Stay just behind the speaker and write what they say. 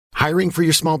Hiring for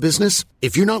your small business?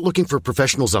 If you're not looking for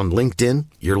professionals on LinkedIn,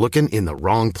 you're looking in the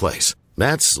wrong place.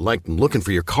 That's like looking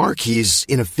for your car keys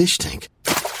in a fish tank.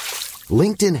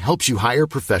 LinkedIn helps you hire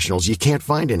professionals you can't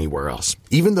find anywhere else,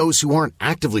 even those who aren't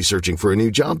actively searching for a new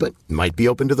job but might be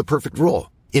open to the perfect role.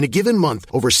 In a given month,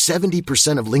 over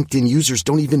 70% of LinkedIn users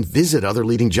don't even visit other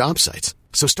leading job sites.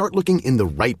 So start looking in the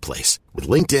right place. With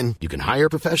LinkedIn, you can hire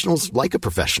professionals like a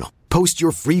professional. Post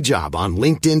your free job on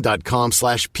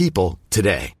linkedin.com/people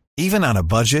today. Even on a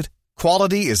budget,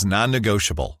 quality is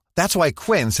non-negotiable. That's why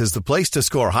Quince is the place to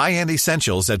score high-end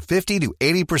essentials at 50 to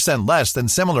 80% less than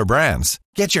similar brands.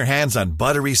 Get your hands on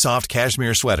buttery soft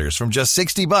cashmere sweaters from just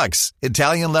 $60,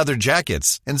 Italian leather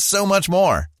jackets, and so much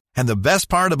more. And the best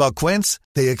part about Quince,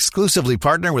 they exclusively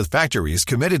partner with factories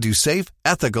committed to safe,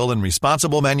 ethical, and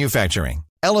responsible manufacturing.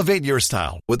 Elevate your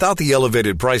style without the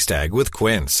elevated price tag with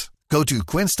Quince. Go to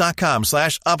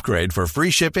quince.com/upgrade for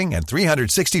free shipping and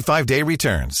 365-day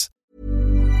returns.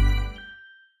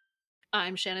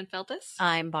 I'm Shannon Feltus.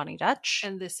 I'm Bonnie Dutch.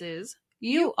 And this is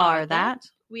You Are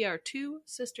That. We are two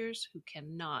sisters who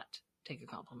cannot take a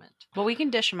compliment. Well, we can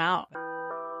dish them out.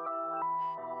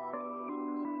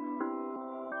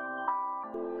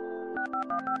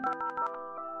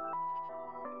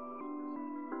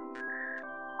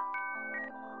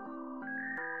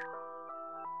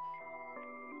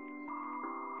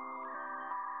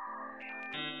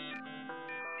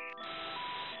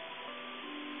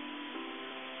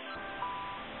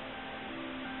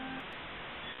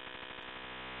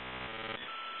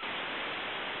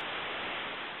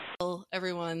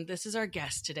 Everyone, this is our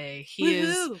guest today. He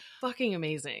is fucking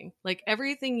amazing. Like,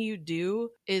 everything you do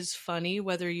is funny,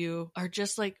 whether you are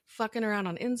just like fucking around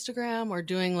on Instagram or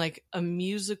doing like a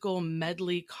musical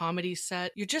medley comedy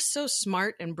set. You're just so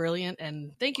smart and brilliant,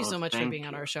 and thank you so much for being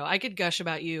on our show. I could gush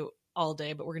about you all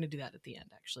day, but we're going to do that at the end,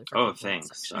 actually.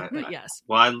 Thanks. Yes.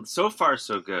 Well, so far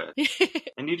so good.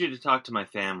 I need you to talk to my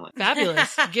family.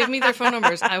 Fabulous. Give me their phone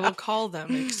numbers. I will call them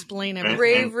and explain everything.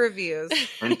 Rave reviews.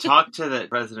 And talk to the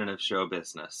president of show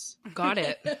business. Got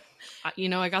it.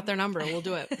 I got their number. We'll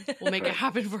do it. We'll make it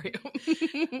happen for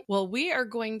you. Well, we are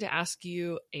going to ask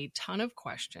you a ton of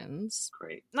questions.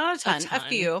 Great. Not a ton. A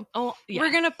few. Oh, yeah.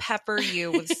 We're going to pepper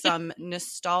you with some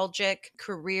nostalgic,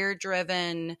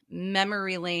 career-driven,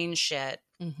 memory lane shit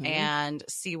and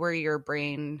see where your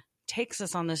brain takes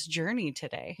us on this journey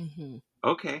today.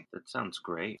 Okay. That sounds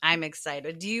great. I'm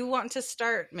excited. Do you want to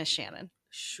start, Miss Shannon?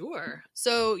 Sure.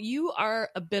 So you are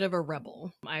a bit of a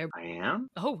rebel. I am?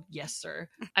 Oh, yes, sir.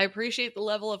 I appreciate the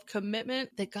level of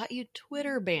commitment that got you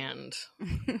Twitter banned.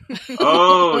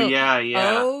 Oh, yeah.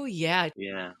 Oh, yeah.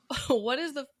 Yeah. What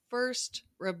is the first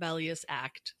rebellious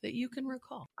act that you can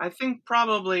recall? I think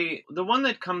probably the one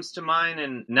that comes to mind,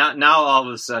 and now all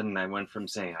of a sudden I went from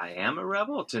saying I am a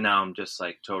rebel to now I'm just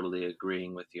like totally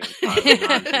agreeing with you.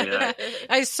 I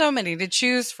have so many to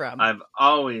choose from. I've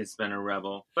always been a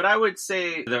rebel, but I would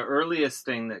say the earliest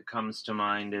thing that comes to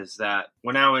mind is that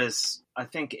when I was, I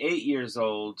think, 8 years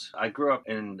old, I grew up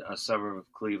in a suburb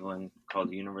of Cleveland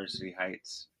called University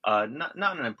Heights. Not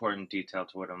an important detail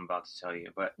to what I'm about to tell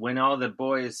you, but when all the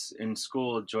boys in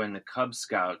school joined the Cub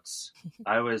Scouts,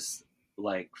 I was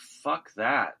like, fuck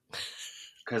that.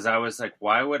 Because I was like,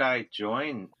 why would I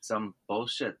join some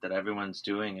bullshit that everyone's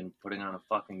doing and putting on a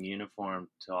fucking uniform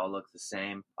to all look the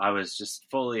same? I was just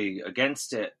fully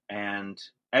against it. And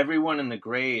everyone in the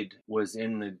grade was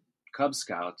in the Cub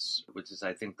Scouts, which is,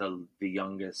 I think, the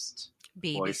youngest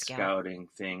Boy Scouting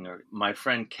thing. Or my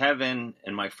friend Kevin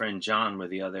and my friend John were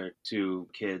the other two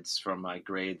kids from my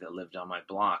grade that lived on my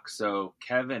block. So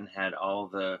Kevin had all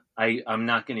the, I'm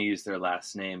not going to use their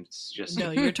last names. It's just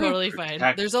no, you're totally fine.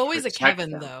 There's always a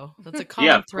Kevin them. Though. That's a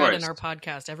common thread in our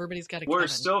podcast. Everybody's got a Kevin. We're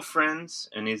still friends,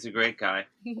 and he's a great guy.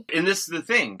 And this is the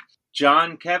thing.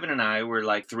 John, Kevin, and I were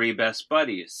like three best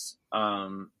buddies.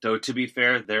 Though to be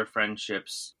fair, their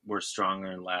friendships were stronger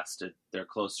and lasted. They're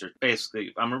closer.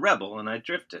 Basically, I'm a rebel and I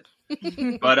drifted.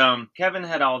 But Kevin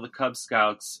had all the Cub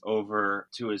Scouts over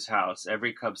to his house,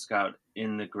 every Cub Scout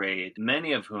in the grade,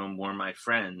 many of whom were my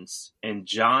friends. And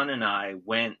John and I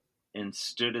went and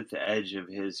stood at the edge of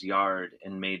his yard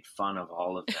and made fun of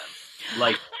all of them.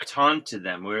 Like, taunted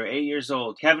them. We were 8 years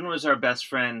old. Kevin was our best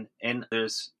friend, and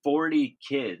there's 40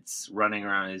 kids running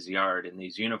around his yard in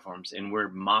these uniforms, and we're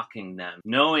mocking them,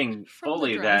 knowing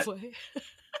fully that...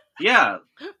 Yeah,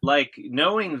 like,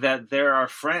 knowing that they're our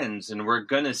friends, and we're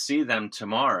gonna see them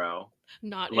tomorrow.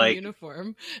 Not in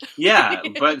uniform. Yeah,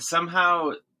 but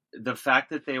somehow the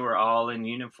fact that they were all in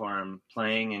uniform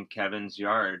playing in Kevin's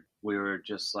yard, we were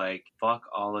just like, fuck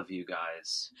all of you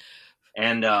guys.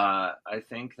 And I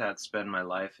think that's been my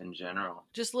life in general.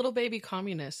 Just little baby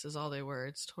communists is all they were.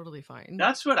 It's totally fine.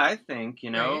 That's what I think, you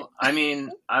know? Right? I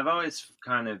mean, I've always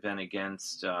kind of been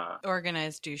against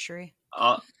Organized douchery.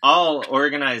 I'll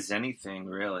organize anything,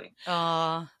 really.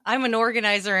 I'm an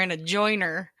organizer and a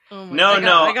joiner. Oh my No, God.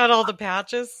 no. I got all the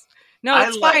patches. No,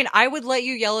 it's fine. I would let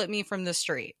you yell at me from the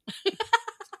street.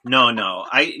 No.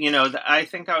 I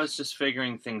think I was just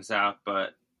figuring things out, but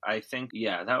I think,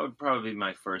 yeah, that would probably be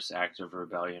my first act of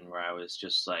rebellion where I was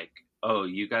just like, oh,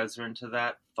 you guys are into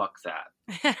that? Fuck that.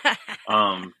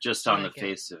 Just on the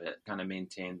face of it, kind of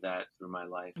maintained that through my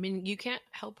life. I mean, you can't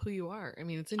help who you are. I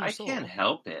mean, it's in your soul. I can't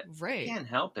help it. Right. I can't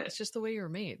help it. It's just the way you were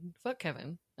made. Fuck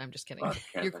Kevin. I'm just kidding. Fuck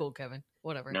You're Kevin. cool, Kevin.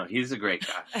 Whatever. No, he's a great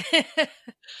guy.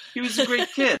 He was a great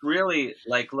kid. Really,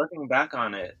 like, looking back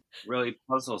on it, really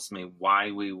puzzles me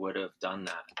why we would have done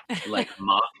that. Like,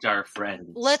 mocked our friends.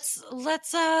 Let's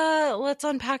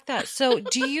unpack that. So,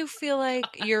 do you feel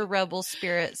like your rebel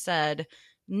spirit said,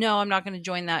 "No, I'm not going to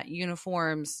join that.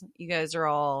 Uniforms. You guys are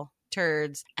all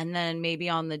turds." And then maybe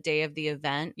on the day of the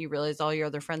event, you realized all your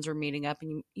other friends were meeting up,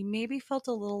 and you maybe felt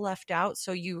a little left out.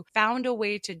 So you found a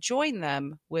way to join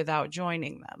them without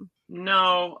joining them.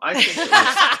 No, I think it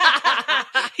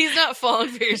was... He's not falling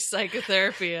for your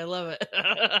psychotherapy. I love it.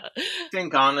 I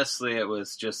think honestly it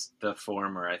was just the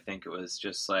former. I think it was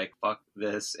just like, fuck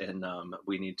this, and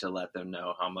we need to let them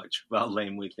know how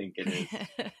lame we think it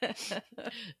is.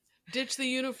 Ditch the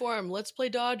uniform. Let's play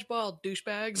dodgeball,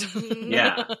 douchebags.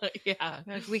 Yeah.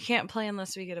 Yeah. We can't play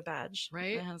unless we get a badge.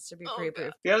 Right? It has to be Oh,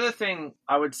 pre-approved. The other thing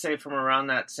I would say from around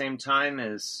that same time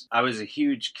is I was a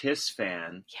huge Kiss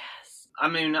fan. Yes. I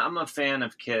mean, I'm a fan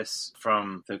of Kiss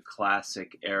from the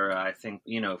classic era. I think,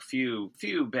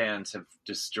 few bands have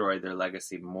destroyed their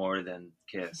legacy more than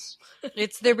Kiss.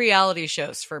 It's the reality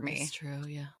shows for me. That's true,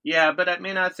 yeah. Yeah, but I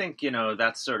mean, I think,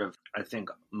 that's sort of, I think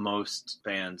most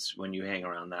bands, when you hang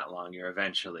around that long, you're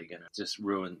eventually going to just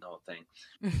ruin the whole thing.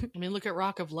 I mean, look at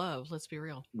Rock of Love. Let's be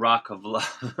real. Rock of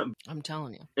Love. I'm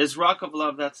telling you. Is Rock of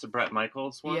Love, that's the Bret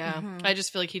Michaels one? Yeah. Mhm. I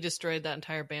just feel like he destroyed that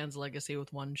entire band's legacy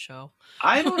with one show.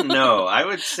 I don't know. I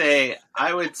would say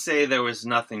there was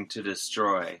nothing to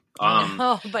destroy.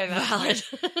 Oh, by that Valid.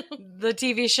 the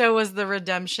TV show was the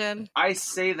redemption. I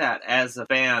say that as a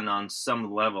fan on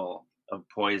some level of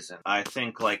Poison. I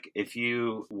think, like, if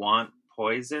you want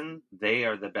Poison, they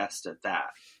are the best at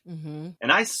that. Mm-hmm.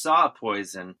 And I saw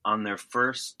Poison on their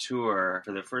first tour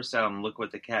for their first album, Look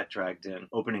What the Cat Dragged In,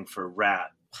 opening for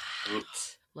Rat.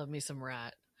 Oops. Love me some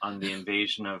Rat. On the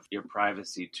Invasion of Your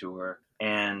Privacy tour.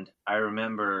 And I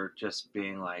remember just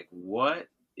being like, what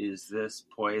is this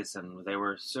Poison? They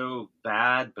were so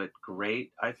bad but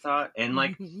great, I thought. And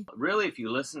like, really, if you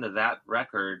listen to that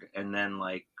record and then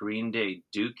like Green Day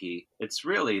Dookie, it's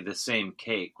really the same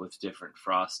cake with different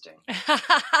frosting.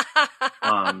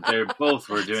 They both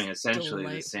were doing essentially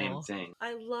the same Delightful. thing.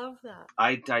 I love that.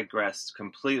 I digressed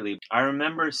completely. I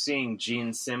remember seeing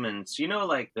Gene Simmons,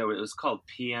 it was called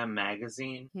PM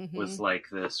Magazine, was like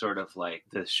the sort of like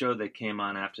the show that came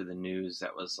on after the news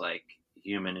that was like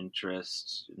human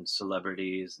interest and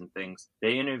celebrities and things.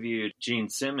 They interviewed Gene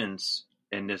Simmons,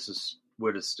 and this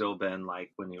would have still been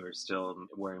like when you were still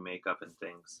wearing makeup and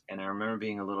things. And I remember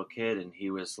being a little kid, and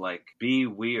he was like, be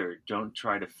weird. Don't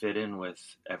try to fit in with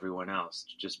everyone else.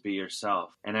 Just be yourself.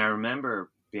 And I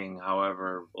remember being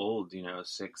however old,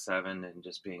 6, 7, and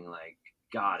just being like,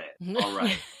 got it. All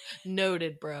right.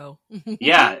 Noted, bro.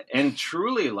 Yeah, and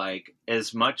truly, like,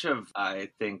 as much of, I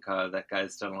think that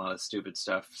guy's done a lot of stupid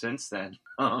stuff since then,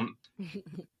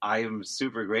 I am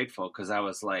super grateful because I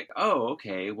was like, oh,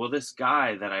 okay, well, this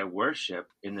guy that I worship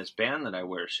in this band that I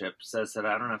worship says that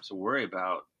I don't have to worry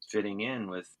about fitting in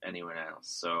with anyone else.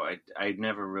 So I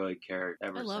never really cared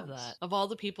ever since. I love that. Of all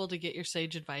the people to get your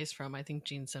sage advice from, I think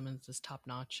Gene Simmons is top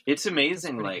notch. It's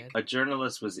amazing. Like, good. a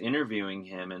journalist was interviewing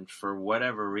him, and for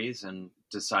whatever reason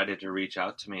decided to reach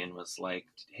out to me and was like,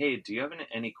 hey, do you have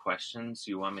any questions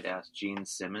you want me to ask Gene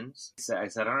Simmons? I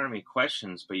said, I don't have any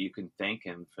questions, but you can thank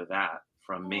him for that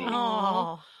from me.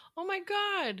 Oh, Oh my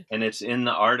God. And it's in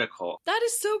the article. That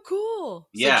is so cool.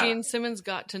 Yeah. So Gene Simmons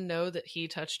got to know that he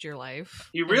touched your life.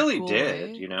 He in a really cool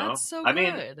did, way. That's so I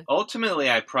good. mean, ultimately,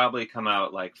 I probably come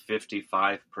out like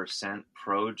 55%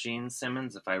 pro Gene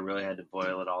Simmons if I really had to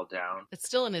boil it all down. It's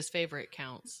still in his favorite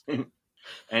counts.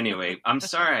 Anyway, I'm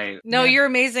sorry. no, you're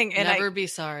amazing. And Never be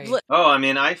sorry. Oh, I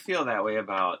mean, I feel that way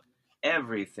about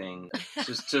everything,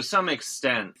 just to some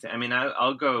extent. I mean,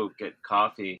 I'll go get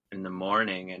coffee in the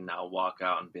morning and I'll walk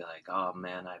out and be like, oh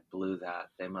man, I blew that.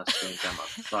 They must think I'm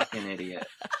a fucking idiot.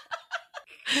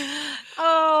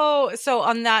 Oh, so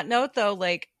on that note though,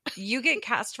 like, you get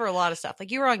cast for a lot of stuff.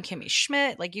 Like you were on Kimmy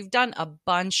Schmidt. Like you've done a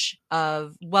bunch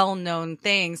of well-known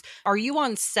things. Are you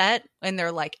on set and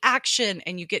they're like action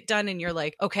and you get done and you're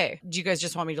like, okay, do you guys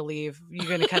just want me to leave? You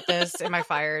going to cut this? Am I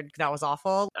fired? That was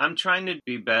awful. I'm trying to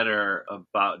be better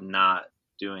about not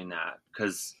doing that.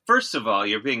 Because, first of all,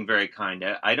 you're being very kind.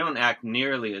 I don't act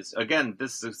nearly as, again,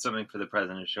 this is something for the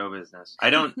president of show business.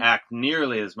 I don't act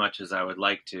nearly as much as I would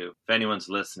like to, if anyone's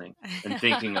listening and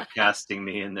thinking of casting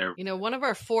me in their... You know, one of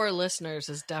our 4 listeners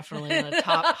is definitely in a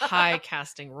top high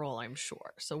casting role, I'm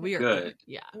sure. So we are good.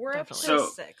 Yeah, we're definitely. up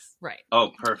to 6. Right.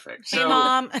 Oh, perfect. Hey,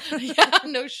 Mom. Yeah,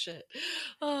 no shit.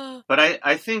 But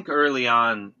I think early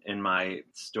on in my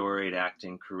storied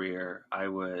acting career, I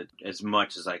would, as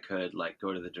much as I could, like,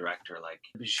 go to the director, like,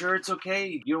 be sure it's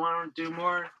okay? You want to do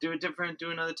more? Do it different? Do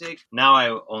another take? Now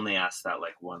I only ask that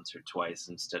like once or twice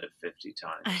instead of 50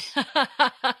 times.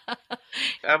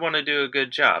 I want to do a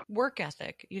good job. Work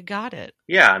ethic. You got it.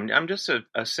 Yeah, I'm just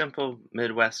a simple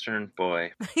Midwestern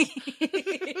boy.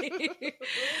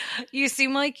 You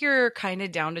seem like you're kind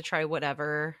of down to try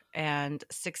whatever, and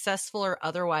successful or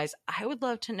otherwise. I would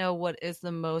love to know what is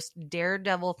the most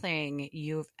daredevil thing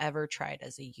you've ever tried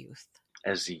as a youth.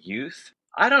 As a youth?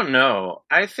 I don't know.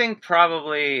 I think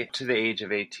probably to the age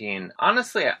of 18.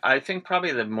 Honestly, I think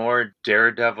probably the more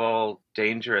daredevil,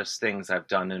 dangerous things I've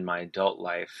done in my adult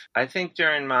life. I think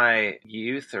during my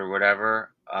youth or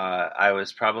whatever, I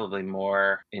was probably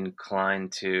more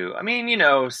inclined to, I mean, you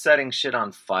know, setting shit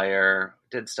on fire,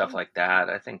 did stuff like that.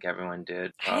 I think everyone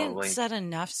did, probably. I didn't set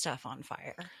enough stuff on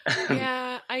fire.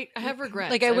 Yeah, I have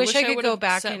regrets. Like, I wish I could go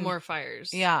back set and more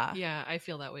fires. Yeah. Yeah, I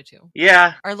feel that way too.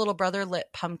 Yeah. Our little brother lit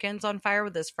pumpkins on fire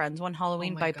with his friends one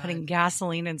Halloween by putting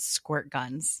gasoline in squirt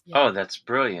guns. Yeah. Oh, that's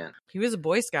brilliant. He was a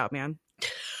Boy Scout, man.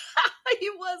 He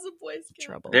was a Boy Scout.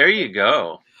 Trouble. There you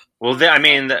go. Well,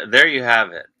 there you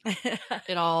have it.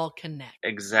 It all connects.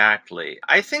 Exactly.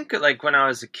 I think like when I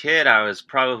was a kid, I was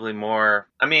probably more,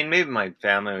 I mean, maybe my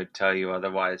family would tell you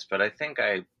otherwise, but I think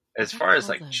as far as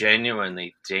like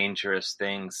genuinely dangerous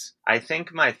things, I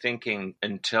think my thinking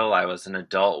until I was an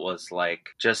adult was like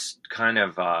just kind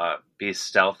of be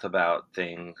stealth about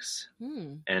things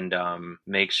and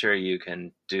make sure you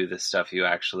can do the stuff you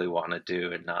actually want to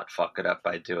do and not fuck it up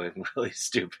by doing really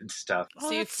stupid stuff. So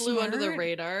you flew under the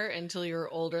radar until you were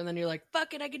older, and then you're like,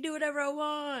 fuck it, I can do whatever I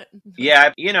want.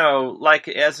 Yeah, you know, like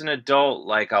as an adult,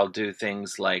 like I'll do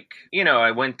things like, you know,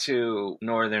 I went to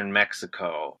northern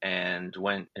Mexico and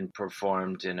went and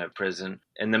performed in a prison.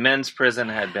 And the men's prison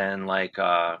had been like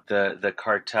the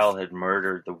cartel had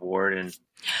murdered the warden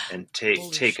and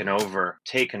taken over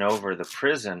the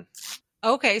prison.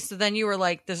 Okay, so then you were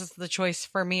like, this is the choice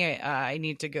for me. I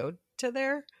need to go to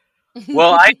there.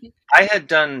 Well, I had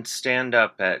done stand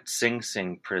up at Sing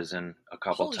Sing prison a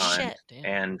couple times,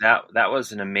 and that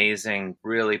was an amazing,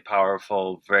 really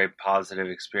powerful, very positive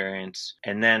experience.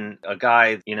 And then a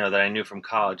guy, you know, that I knew from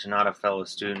college, not a fellow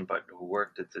student, but who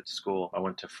worked at the school. I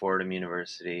went to Fordham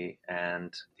University,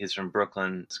 and he's from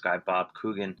Brooklyn. This guy Bob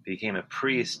Coogan became a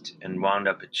priest and wound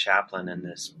up a chaplain in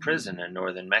this prison in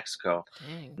northern Mexico.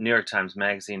 Dang. New York Times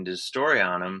Magazine did a story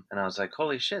on him, and I was like,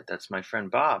 holy shit, that's my friend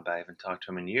Bob. I haven't talked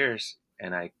to him in years.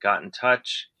 And I got in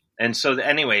touch. And so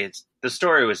anyway, the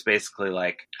story was basically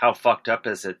like, how fucked up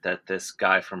is it that this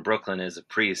guy from Brooklyn is a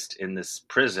priest in this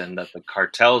prison that the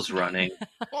cartel's running?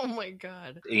 Oh my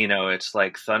God. You know, it's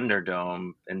like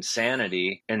Thunderdome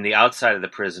insanity. And the outside of the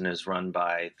prison is run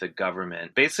by the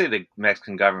government. Basically, the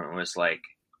Mexican government was like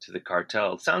to the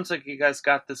cartel, it sounds like you guys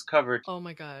got this covered. Oh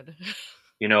my God.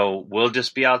 You know, we'll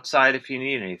just be outside if you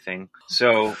need anything.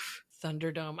 So...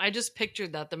 Thunderdome. I just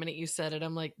pictured that the minute you said it.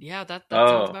 I'm like, yeah, that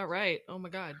sounds about right. Oh my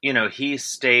God. You know, he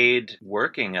stayed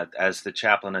working as the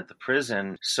chaplain at the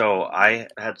prison. So I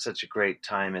had such a great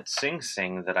time at Sing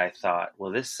Sing that I thought,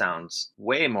 well, this sounds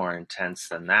way more intense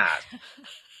than that.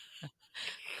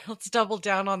 Let's double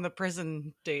down on the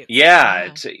prison dates.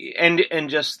 Yeah. And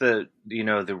just the, you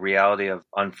know, the reality of,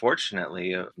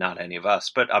 unfortunately, not any of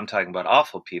us, but I'm talking about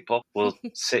awful people will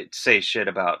say shit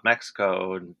about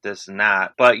Mexico and this and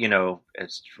that. But, you know,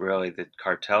 it's really the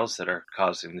cartels that are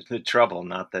causing the trouble,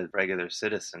 not the regular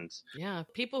citizens. Yeah.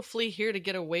 People flee here to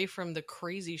get away from the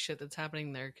crazy shit that's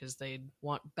happening there because they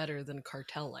want better than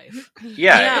cartel life.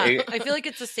 Yeah. I feel like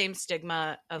it's the same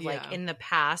stigma of like in the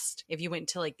past, if you went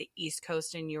to like the East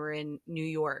Coast and you were in New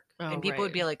York and people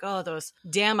would be like, oh, those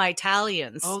damn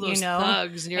Italians, those you know,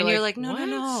 thugs. And you're like,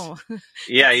 no.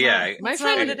 Yeah, yeah. My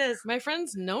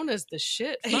friend's known as the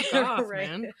shit. Fuck off, right.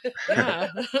 man. Yeah.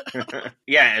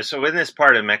 Yeah. So in this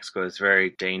part of Mexico is very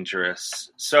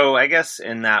dangerous. So I guess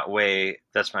in that way,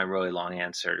 that's my really long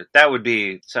answer. That would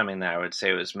be something that I would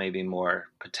say was maybe more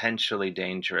potentially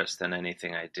dangerous than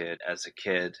anything I did as a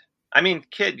kid. I mean,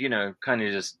 kid, kind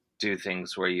of just do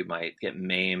things where you might get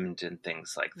maimed and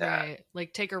things like that. Right.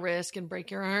 Like take a risk and break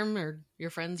your arm or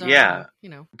your friend's arm. Yeah.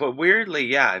 Or, But weirdly,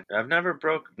 yeah, I've never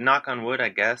knock on wood, I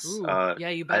guess. Ooh, yeah,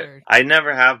 you better. I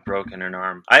never have broken an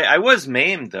arm. I was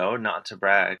maimed, though, not to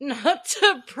brag. Not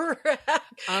to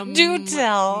brag. Do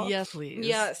tell. Yes, please.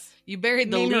 Yes. You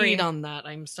buried the Memory. lead on that.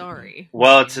 I'm sorry.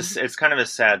 Well, it's kind of a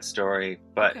sad story,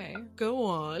 but Okay, go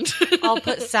on. I'll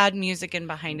put sad music in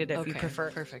behind it if you prefer.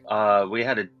 Perfect. we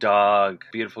had a dog,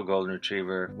 beautiful golden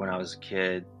retriever, when I was a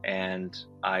kid, and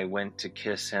I went to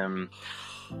kiss him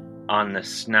on the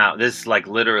snout. This is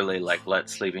literally let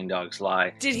sleeping dogs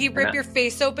lie. Did he rip your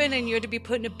face open and you had to be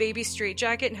put in a baby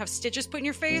straitjacket and have stitches put in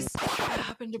your face? What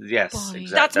happened to Yes, Bonnie?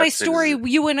 exactly. That's my story.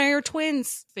 You and I are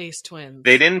twins. Face twins.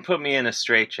 They didn't put me in a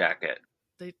straitjacket.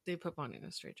 They put Bonnie in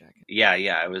a straitjacket. Yeah,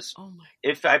 I was. Oh my.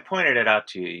 If I pointed it out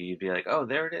to you, you'd be like, "Oh,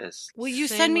 there it is." Will you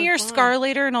Same send me with your Bonnie. scar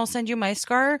later and I'll send you my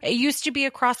scar? It used to be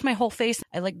across my whole face.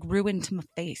 I grew into my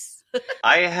face.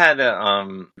 I had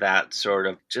that sort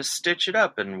of just stitch it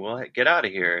up and we'll get out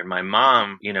of here. And my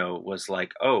mom, was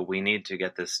like, "Oh, we need to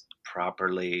get this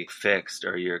properly fixed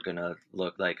or you're gonna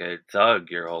look like a thug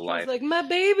your whole I was life." like, my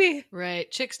baby. Right.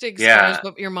 Chick sticks Yeah. scars,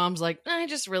 but your mom's like, I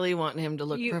just really want him to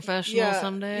look professional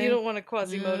someday. You don't want to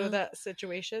Quasimodo Yeah. that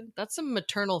situation. That's some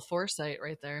maternal foresight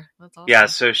right there. That's awesome. Yeah,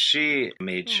 so she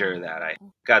made sure Aw. that I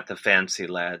got the fancy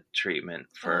lad treatment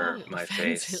for Oh, my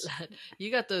fancy face. lad.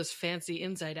 You got those fancy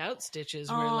inside out stitches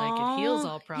where it heals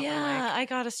all proper. Yeah, I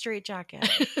got a straight jacket.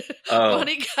 Oh.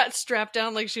 Bonnie got strapped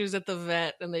down like she was at the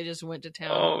vet and they just went to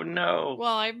town. Oh no.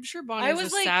 Well, I'm sure Bonnie I was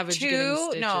was a savage getting 2,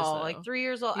 stitches, no, though. 3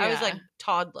 years old. I was Yeah.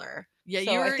 toddler. Yeah,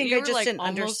 So you were, I think you I were, just didn't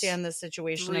almost understand the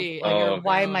situation 3. of Oh,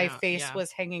 why okay. my Yeah, face yeah.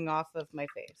 was hanging off of my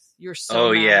face. You're so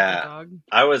Oh, mad yeah. at the dog.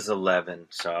 I was 11,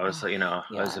 so I was, Oh, I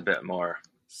was yeah. a bit more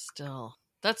Still.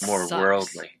 That's more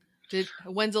worldly.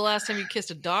 When's the last time you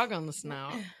kissed a dog on the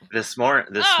snout? This morning.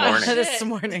 Oh,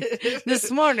 shit. This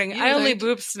morning. You I only learned-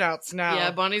 boop snouts now.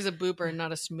 Yeah, Bonnie's a booper,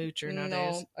 not a smoocher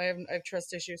nowadays. No, I have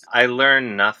trust issues. I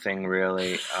learned nothing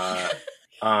really.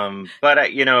 But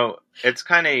it's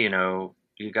kind of,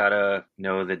 you gotta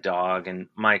know the dog, and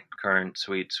my current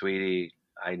sweet sweetie,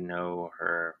 I know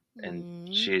her, and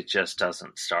Mhm. she just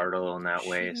doesn't startle in that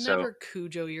way. She'd So never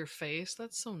Cujo your face.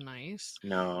 That's so nice.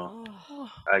 no,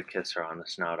 Oh. I kiss her on the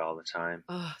snout all the time.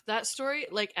 That story,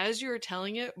 as you were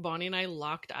telling it, Bonnie and I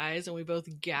locked eyes and we both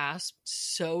gasped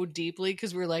so deeply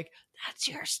because we were like, "That's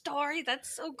your story.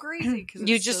 That's so crazy."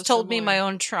 You just told me my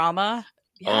own trauma.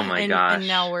 Oh my and, gosh. And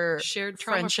now we're shared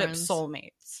trauma friendship friends.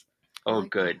 soulmates. Oh,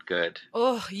 like good.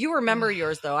 Oh, you remember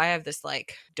yours though. I have this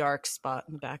dark spot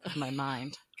in the back of my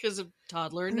mind. because of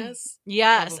toddlerness.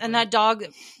 Yes, Probably. and that dog,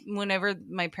 whenever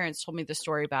my parents told me the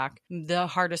story back, the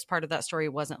hardest part of that story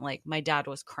wasn't my dad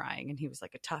was crying and he was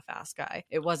a tough ass guy.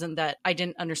 It wasn't that I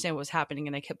didn't understand what was happening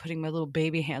and I kept putting my little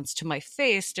baby hands to my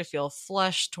face to feel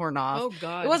flesh torn off. Oh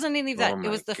God, It wasn't any of that. Oh It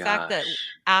was my the fact that gosh.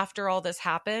 after all this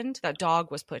happened, that dog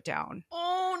was put down.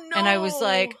 Oh no! And I was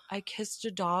like, I kissed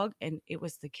a dog and it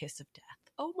was the kiss of death.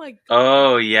 "Oh my God!"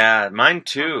 Oh yeah, mine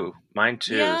too.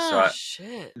 So Yeah.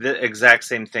 Shit. the exact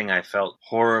same thing. I felt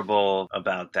horrible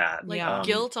about that. Yeah.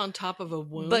 Guilt on top of a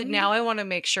wound. But now I want to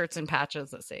make shirts and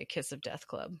patches that say Kiss of Death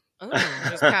Club. oh.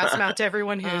 Just pass them out to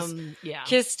everyone who's yeah.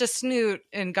 kissed a snoot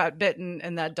and got bitten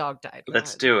and that dog died.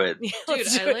 Let's do it. Dude,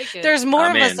 Let's do I it. like it. There's more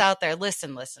I'm of us in. out there.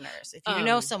 Listen, listeners. If you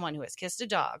know Um, someone who has kissed a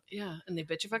dog, Yeah, and they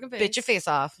bit your fucking face. bit your face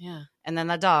off, Yeah. and then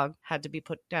that dog had to be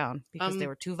put down because they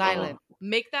were too violent.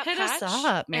 Make that Hit us patch,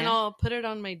 up, man. and I'll put it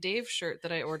on my Dave shirt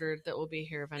that I ordered that will be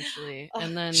here eventually.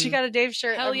 And then she got a Dave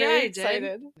shirt. Hell I'm yeah, very I did.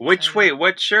 excited.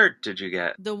 What shirt did you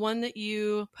get? the one that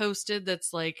you posted.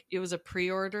 That's it was a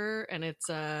pre-order, and it's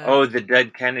Oh, the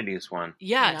Dead Kennedys one.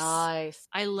 yes. Nice.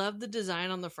 I love the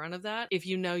design on the front of that. If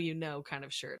you know kind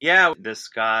of shirt. Yeah, this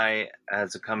guy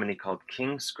has a company called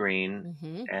King Screen,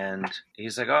 Mm-hmm. and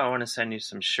he's like, "Oh, I want to send you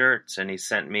some shirts," and he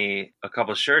sent me a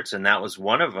couple shirts, and that was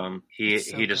one of them. He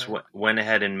That's so just good. went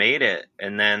ahead and made it,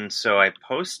 and then so I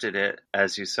posted it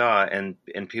as you saw, and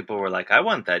people were like, "I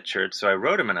want that shirt," so I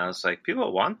wrote him, and I was like,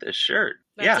 "People want this shirt."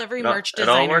 That's yeah, every it all- merch it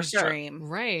all designer's worked out. dream.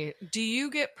 Right. Do you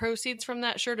get proceeds from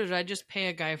that shirt, or did I just pay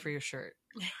a guy for your shirt?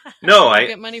 No, Do you I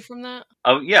get money from that.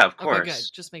 oh yeah, of Okay, course.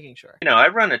 good. Just making sure. I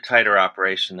run a tighter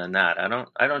operation than that.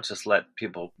 I don't just let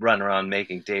people run around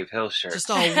making Dave Hill shirts. Just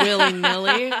all willy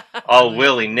nilly. all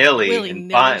willy-nilly and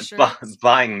Willy-nilly shirts.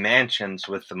 buying mansions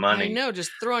with the money. I know,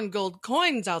 just throwing gold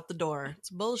coins out the door. It's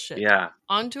bullshit. Yeah.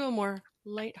 On to a more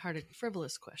lighthearted,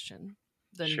 frivolous question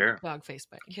than Sure. dog face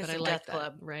biting. Kiss But I of like Death that,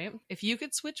 Club. right? If you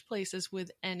could switch places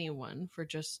with anyone for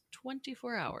just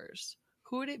 24 hours,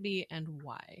 who would it be and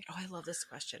why? Oh, I love this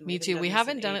question. Me too. We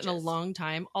haven't done it in a long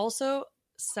time. Also,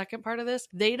 second part of this,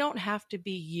 they don't have to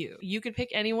be you. You could pick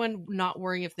anyone, not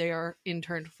worrying if they are in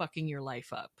turn fucking your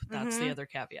life up. That's the other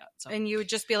caveat. So, And you would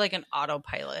just be like an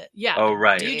autopilot. yeah. Oh,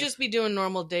 right. You just be doing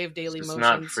normal Dave daily It's motions.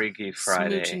 not Freaky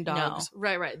Friday. Smooching dogs.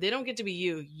 Right. They don't get to be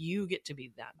you. You get to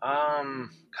be them.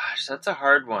 Gosh, that's a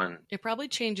hard one. It probably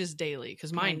changes daily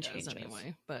because mine Mine does changes.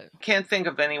 anyway. But Can't think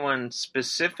of anyone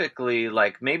specifically,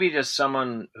 like maybe just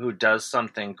someone who does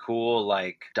something cool,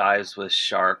 like dives with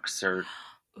sharks or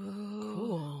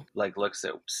cool. like looks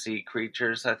at sea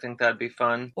creatures. I think that'd be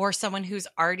fun. Or someone who's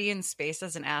already in space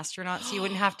as an astronaut, so you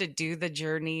wouldn't have to do the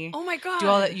journey. Oh my god. Do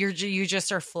all that. You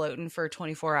just are floating for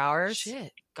 24 hours.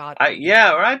 Shit. God. Or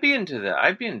I'd be into that.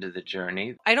 I'd be into the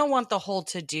journey. I don't want the whole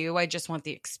to do. I just want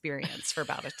the experience for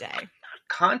about a day.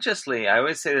 Consciously, I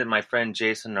always say that my friend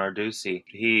Jason Narducci,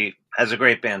 he has a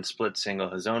great band, Split Single,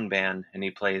 his own band, and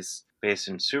he plays bass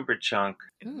in Superchunk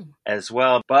as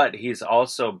well. But he's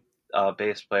also a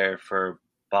bass player for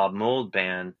Bob Mould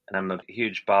band, and I'm a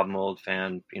huge Bob Mould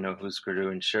fan, you know, Husker Du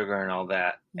and Sugar and all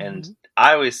that. And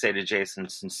I always say to Jason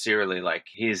sincerely, like,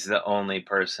 he's the only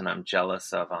person I'm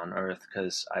jealous of on earth,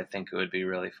 because I think it would be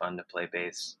really fun to play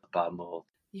bass with Bob Mould.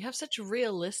 You have such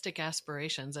realistic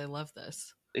aspirations. I love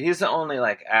this. He's the only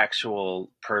like actual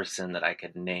person that I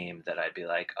could name that I'd be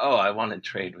like, oh, I want to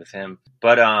trade with him.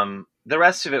 But the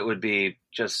rest of it would be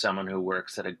just someone who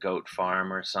works at a goat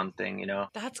farm or something, you know?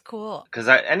 That's cool. Because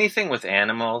anything with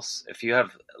animals, if you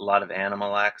have a lot of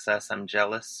animal access, I'm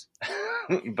jealous.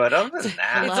 But other than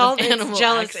that, It's all animal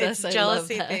jealous. access. It's I love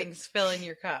jealousy that. things filling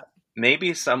your cup.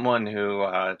 maybe someone who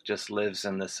just lives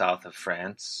in the south of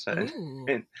France. Ooh.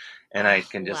 And I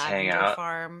can just hang Lavender out.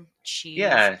 farm, cheese,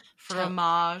 Yeah.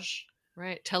 fromage.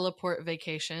 Right. Teleport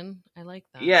vacation. I like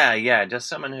that. Yeah. Just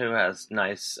someone who has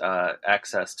nice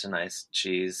access to nice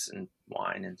cheese and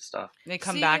wine and stuff. They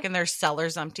come See? back and their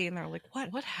cellar's empty, and they're like,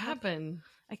 "What? What happened?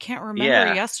 I can't remember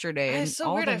Yeah. yesterday." And It's so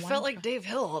all weird. the I felt wine- like Dave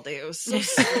Hill all day. It was so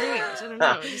strange. I don't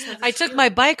know. Just had this I took feeling. my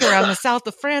bike around the south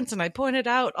of France, and I pointed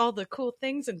out all the cool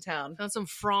things in town. Found some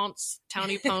France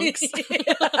towny punks.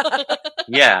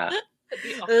 Yeah.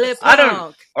 Le I don't-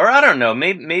 punk. Or I don't know.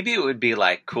 Maybe it would be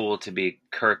like cool to be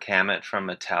Kirk Hammett from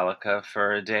Metallica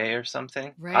for a day or something.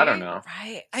 I Right? don't know.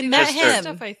 Right. I See, met that's the him.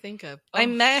 Stuff I think of. I Oh,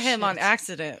 met him on shit.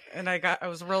 accident, and I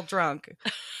was real drunk,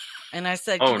 and I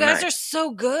said, Oh, "You guys nice. are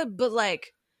so good, but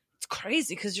like, it's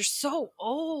crazy because you're so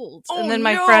old." Oh, and then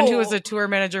my friend, who was no. a tour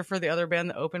manager for the other band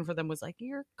that opened for them, was like,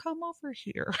 "You're come over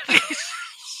here."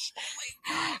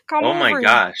 Come Oh my over here.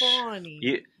 gosh.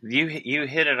 Bonnie. You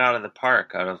hit it out of the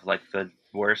park out of like the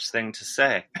worst thing to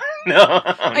say. No,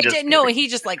 I'm I just didn't know. kidding. He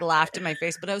just like laughed in my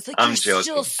face, but I was like, I'm "You're joking.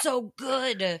 still so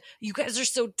good. You guys are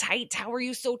so tight. How are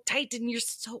you so tight and you're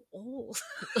so old?"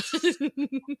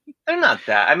 They're not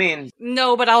that. I mean,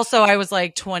 No, but also I was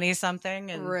like 20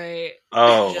 something and Right.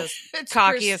 oh, just It's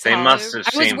cocky as they hell. must have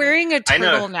I was seen. wearing a I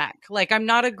know. turtleneck. Like, I'm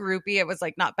not a groupie. It was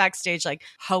like not backstage, like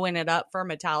hoeing it up for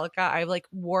Metallica. I like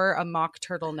wore a mock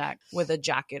turtleneck with a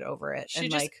jacket over it. She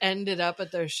and just like, ended up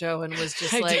at their show and was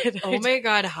just I like, did, I "Oh my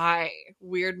god, hi,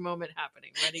 weird moment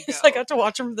happening. Ready go." I got to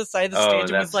watch him from the side of the Oh, stage and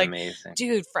that's was like, amazing.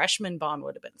 dude, freshman Bond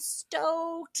would have been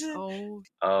stoked. Oh,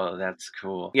 Oh, that's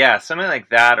cool. Yeah, something like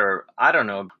that, or I don't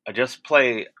know. I just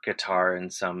play guitar in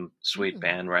some sweet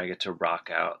band where I get to rock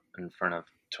out in front of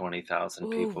 20,000 Ooh,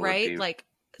 people. would right? be Like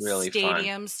really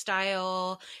stadium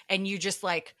style. And you just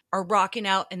like are rocking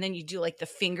out and then you do like the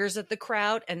fingers at the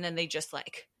crowd and then they just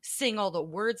like sing all the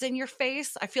words in your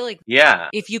face. I feel like Yeah,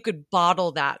 if you could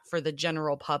bottle that for the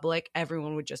general public,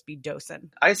 everyone would just be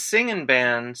dosing. I sing in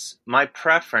bands. My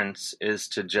preference is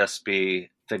to just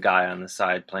be the guy on the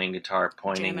side playing guitar,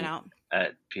 pointing Jamming out.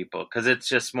 at people, because it's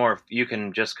just more. You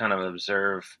can just kind of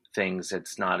observe things.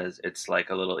 It's like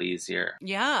a little easier.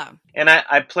 Yeah. And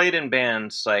I played in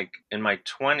bands like in my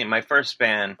first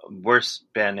band, worst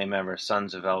band name ever,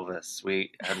 Sons of Elvis.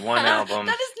 We had one album.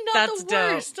 that is not That's the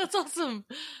dope. worst. That's awesome.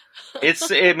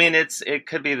 It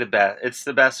could be the best. It's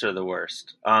the best or the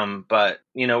worst. But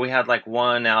you know, we had like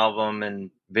one album and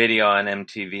video on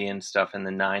MTV and stuff in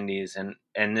the 90s,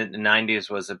 and the 90s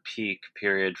was a peak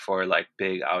period for like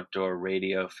big outdoor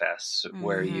radio fests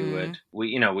where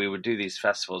we would do these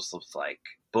festivals with like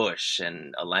Bush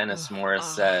and Alanis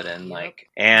Morissette and yep. like,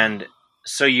 and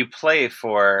so you play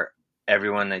for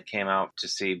everyone that came out to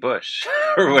see Bush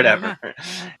or whatever.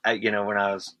 When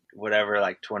I was whatever,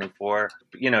 like 24,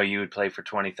 you would play for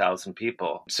 20,000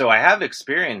 people. So I have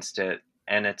experienced it,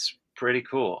 and it's pretty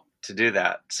cool to do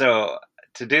that. So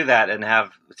to do that and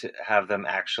have them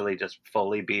actually just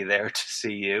fully be there to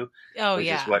see you. Oh,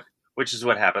 Which is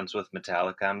what happens with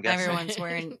Metallica, I'm guessing. Everyone's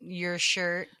wearing your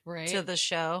shirt to the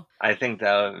show. I think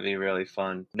that would be really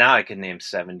fun. Now I can name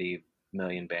 70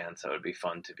 million bands that would be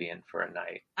fun to be in for a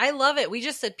night. I love it. We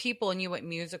just said people and you went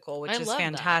musical, which is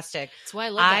fantastic. That's why I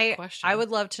love that question. I would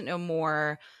love to know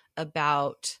more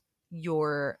about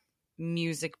your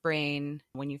music brain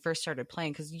when you first started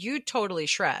playing, because you totally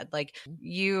shred. Like,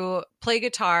 you play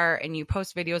guitar and you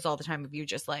post videos all the time of you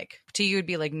just like, to you it'd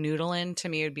be like noodling, to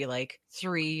me it'd be like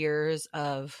 3 years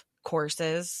of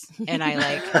courses, and I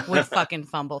like would fucking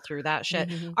fumble through that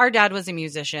shit. Our dad was a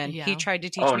musician. He tried to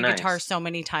teach me guitar so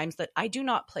many times that I do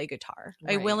not play guitar.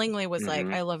 I willingly was like,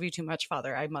 I love you too much,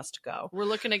 Father, I must go. We're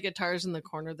looking at guitars in the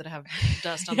corner that have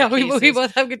dust on the cases. We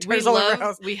both have guitars all over our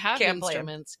house. We have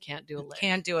instruments, can't do a lick.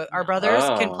 Can't do it. Our brothers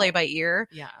can play by ear,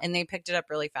 and they picked it up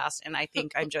really fast, and I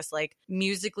think I'm just like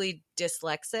musically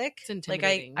dyslexic. It's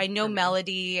intimidating. Like I know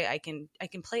melody, I can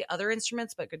play other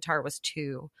instruments, but guitar was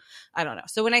too, I don't know.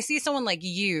 So when I see someone like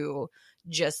you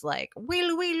just like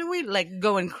wheel, like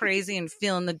going crazy and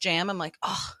feeling the jam, I'm like,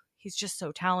 oh, he's just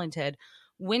so talented.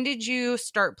 When did you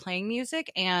start playing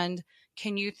music? And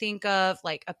can you think of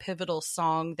like a pivotal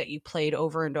song that you played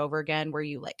over and over again where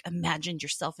you like imagined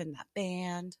yourself in that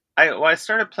band? I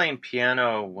started playing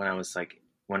piano when I was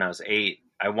 8.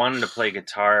 I wanted to play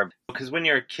guitar because when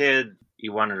you're a kid,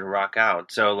 you wanted to rock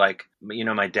out. So like, you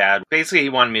know, my dad, basically he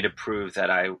wanted me to prove that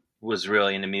I was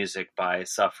really into music by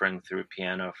suffering through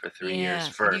piano for 3 years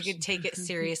first. You could take it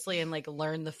seriously and like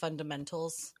learn the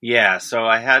fundamentals. Yeah, so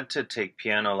I had to take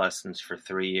piano lessons for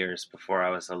 3 years before I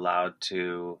was allowed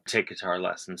to take guitar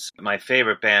lessons. My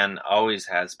favorite band always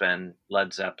has been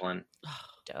Led Zeppelin. Oh,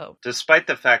 dope. Despite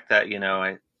the fact that, you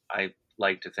know, I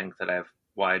like to think that I have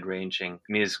wide-ranging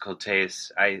musical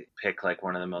tastes, I pick like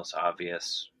one of the most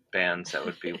obvious bands that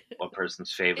would be a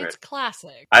person's favorite. It's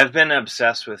classic. I've been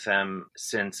obsessed with them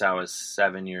since I was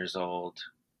 7 years old,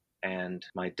 and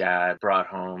my dad brought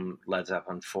home Led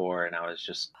Zeppelin 4, and I was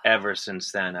just, ever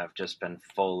since then, I've just been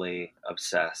fully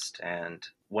obsessed. And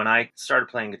when I started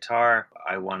playing guitar,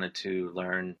 I wanted to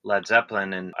learn Led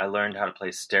Zeppelin, and I learned how to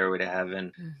play Stairway to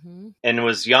Heaven, and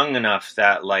was young enough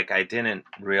that like I didn't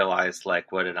realize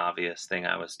like what an obvious thing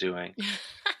I was doing.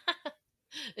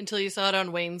 Until you saw it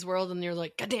on Wayne's World and you're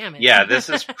like, God damn it. Yeah, this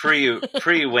is pre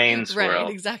Wayne's World. Right,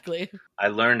 exactly. I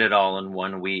learned it all in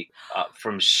 1 week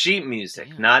from sheet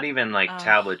music, not even like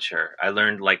tablature. I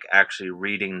learned like actually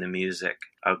reading the music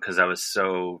because I was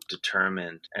so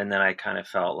determined. And then I kind of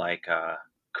felt like,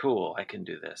 cool, I can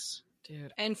do this.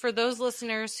 Dude. And for those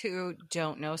listeners who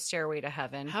don't know Stairway to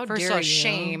Heaven, how first dare of all, you?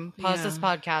 shame. Pause this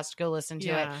podcast, go listen to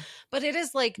it. But it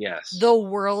is like the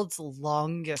world's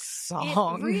longest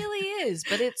song. It really is,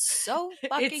 but it's so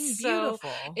fucking beautiful.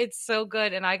 It's so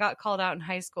good. And I got called out in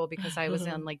high school because I was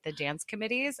in like the dance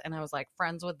committees, and I was like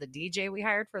friends with the DJ we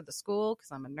hired for the school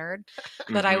because I'm a nerd.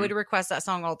 But I would request that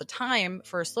song all the time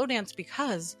for a slow dance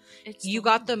because you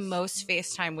got the most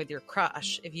FaceTime with your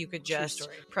crush if you could just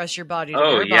press your body to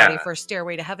their body for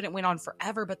Stairway to Heaven. It went on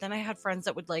forever, but then I had friends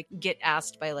that would like get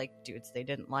asked by like dudes they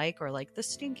didn't like, or like the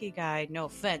stinky guy, no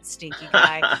offense stinky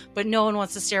guy, but no one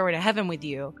wants to Stairway to Heaven with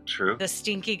you. True. The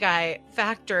stinky guy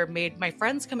factor made my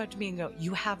friends come up to me and go,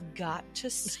 you have got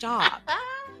to stop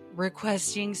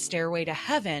requesting Stairway to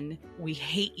Heaven. We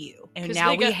hate you. And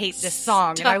now we hate this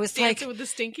song. And I was like, with the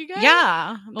stinky guy?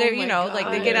 Yeah. They're, you know, God.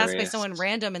 like they get asked by someone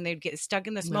random and they'd get stuck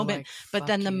in this moment. Like, but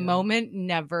then the moment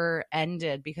never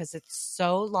ended because it's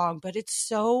so long, but it's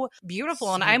so beautiful.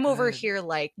 So and I'm over good. here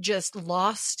like just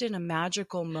lost in a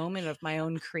magical moment of my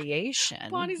own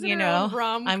creation. Bonnie's in you her know, own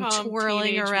rom-com I'm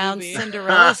twirling teenage around movie.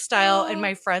 Cinderella style, and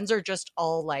my friends are just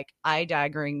all like eye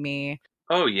daggering me.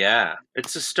 Oh, yeah.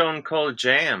 It's a stone cold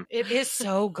jam. It is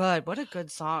so good. What a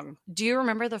good song. Do you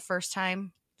remember the first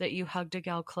time that you hugged a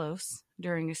gal close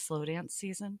during a slow dance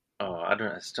season? Oh,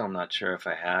 I'm still not sure if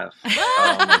I have.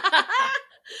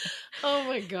 Oh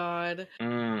my God.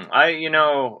 I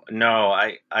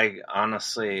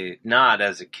honestly, not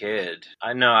as a kid.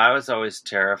 I was always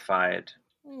terrified.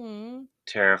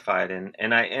 Terrified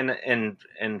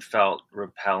and felt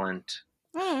repellent.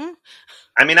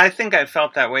 I mean, I think I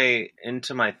felt that way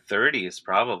into my 30s,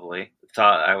 probably.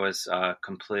 Thought I was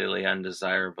completely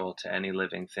undesirable to any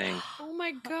living thing. Oh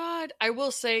my God. I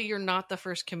will say you're not the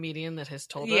first comedian that has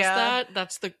told us that.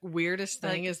 That's the weirdest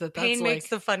thing, is that that's pain like... makes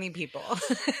the funny people.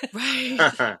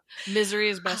 Right. Misery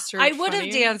is best served I would funny.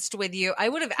 have danced with you. I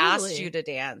would have asked you to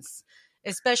dance.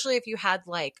 Especially if you had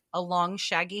like a long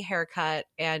shaggy haircut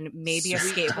and maybe a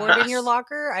skateboard in your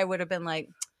locker. I would have been like,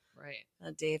 right,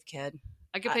 a Dave kid.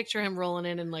 I could picture him rolling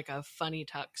in like a funny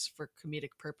tux for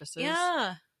comedic purposes.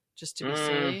 Yeah. Just to be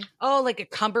silly. Oh, like a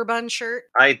cummerbund shirt?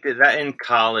 I did that in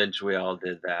college. We all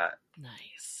did that.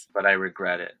 Nice. But I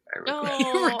regret it.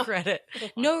 You regret it.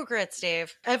 No regrets,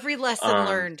 Dave. Every lesson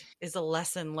learned is a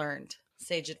lesson learned.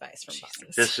 Sage advice from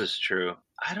bosses. This is true.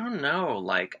 I don't know.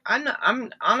 Like,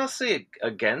 I'm honestly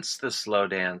against the slow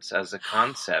dance as a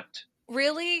concept.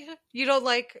 Really? You don't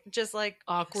like just like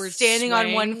awkward standing swing?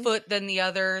 on one foot, then the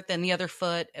other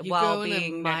foot, you while go in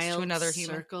being a next to another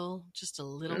human? circle, just a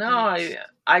little. No, bit.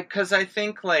 because I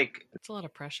think like it's a lot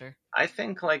of pressure. I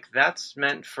think like that's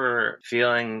meant for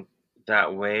feeling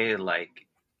that way, like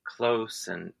close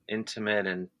and intimate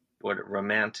and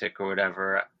romantic or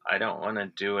whatever. I don't want to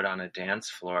do it on a dance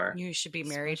floor. You should be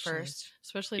married first.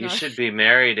 Especially you should be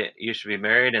married. You should be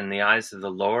married in the eyes of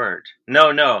the Lord.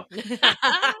 No.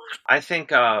 I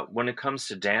think when it comes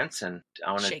to dancing,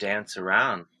 I want to dance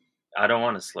around. I don't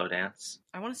want to slow dance.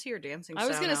 I want to see your dancing. I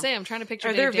was going to say, I'm trying to picture.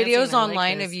 Are there videos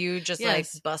online of you just like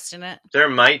busting it? There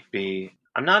might be.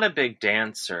 I'm not a big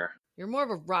dancer. You're more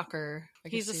of a rocker.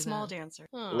 He's a small dancer.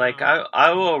 Aww. Like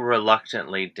I will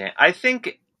reluctantly dance. I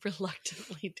think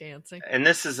reluctantly dancing. And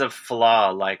this is a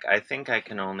flaw. Like, I think I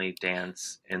can only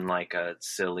dance in like a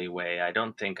silly way. I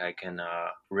don't think I can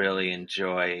really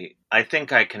enjoy. I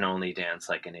think I can only dance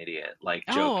like an idiot, like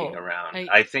joking around.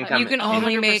 I think you can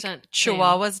only make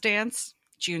Chihuahuas dance.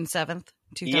 June 7th.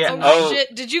 2000. Yeah. Oh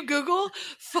shit! Did you Google?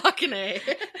 Fucking A.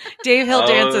 Dave Hill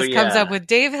dances comes up with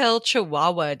Dave Hill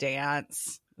Chihuahua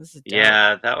dance. This is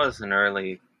yeah, that was an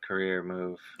early career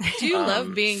move. Do you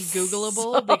love being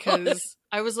Googleable? Because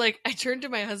I was like, I turned to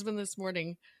my husband this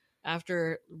morning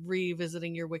after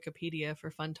revisiting your Wikipedia for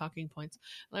fun talking points,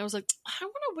 and I was like, I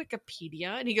want a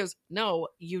Wikipedia, and he goes, no,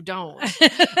 you don't.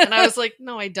 And I was like,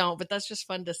 no, I don't, but that's just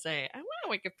fun to say. I want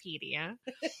a Wikipedia.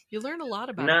 You learn a lot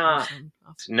about a person.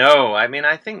 No, I mean,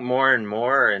 I think more and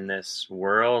more in this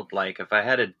world, like if I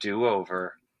had a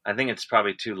do-over, I think it's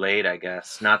probably too late, I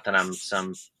guess. Not that I'm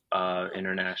some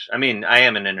international. I mean, I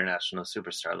am an international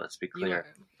superstar, let's be clear. You are,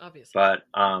 obviously. But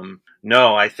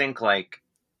no, I think like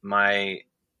my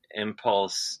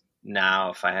impulse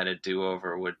now, if I had a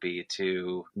do-over, would be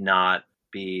to not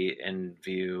be in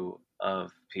view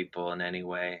of people in any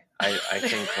way. I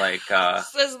think like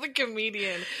says the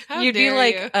comedian. You'd be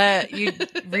like you'd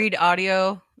read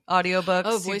audiobooks.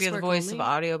 You'd be the voice of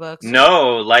audiobooks.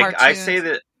 No, like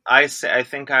cartoons. I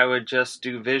think I would just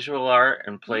do visual art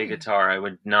and play guitar. I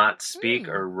would not speak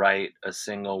or write a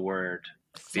single word.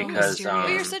 Because but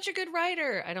you're such a good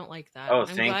writer. I don't like that. Oh,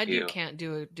 I'm glad you can't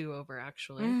do a do-over.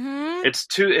 Actually, it's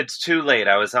too late.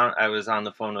 I was on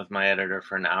the phone with my editor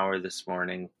for an hour this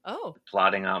morning.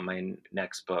 Plotting out my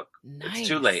next book. Nice. It's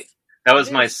too late. That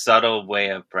was my subtle way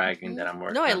of bragging that I'm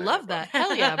working. No, I love that.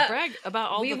 Hell yeah, brag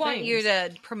about all the things. We want you to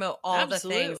promote all the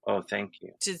things. Oh, thank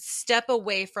you. To step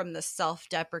away from the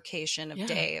self-deprecation of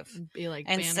Dave. Be like,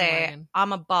 and say,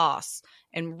 I'm a boss.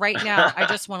 And right now, I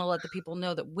just want to let the people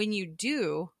know that when you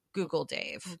do Google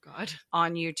Dave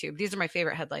on YouTube, these are my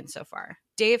favorite headlines so far.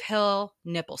 Dave Hill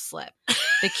nipple slip.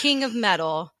 The King of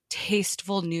Metal.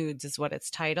 Tasteful Nudes is what it's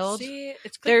titled. See,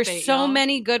 it's clickbait, There's so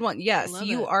many good ones. Yes,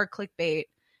 you are clickbait.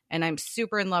 And I'm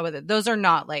super in love with it. Those are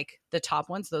not like the top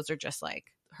ones. Those are just like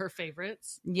her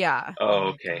favorites. Yeah. Oh,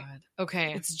 okay.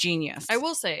 Okay. It's genius. I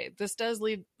will say this does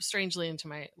lead strangely into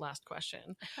my last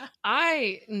question.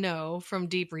 I know from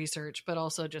deep research, but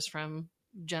also just from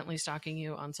gently stalking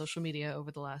you on social media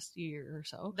over the last year or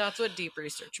so. That's what deep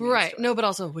research means. Right. No, but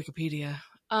also Wikipedia.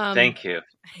 Thank you.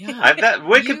 Yeah.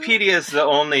 Wikipedia is the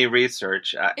only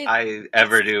research I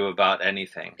ever do about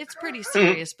anything. It's pretty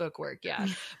serious book work, yeah.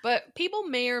 But people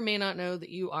may or may not know that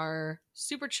you are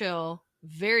super chill,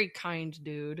 very kind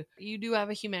dude. You do have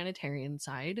a humanitarian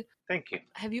side. Thank you.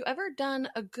 Have you ever done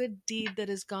a good deed that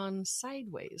has gone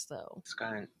sideways, though?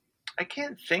 I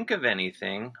can't think of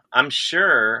anything. I'm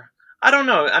sure. I don't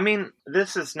know. I mean,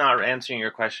 this is not answering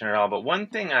your question at all, but one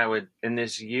thing I would, in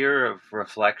this year of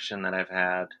reflection that I've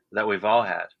had, that we've all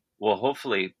had, well,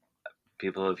 hopefully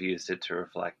people have used it to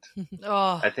reflect.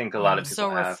 I think a lot of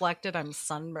people have. So reflected, I'm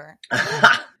sunburned.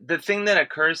 The thing that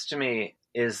occurs to me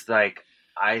is like,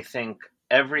 I think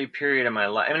every period of my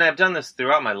life, I mean, I've done this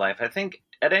throughout my life. I think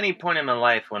at any point in my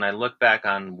life, when I look back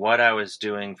on what I was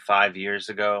doing 5 years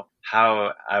ago,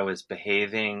 how I was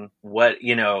behaving, what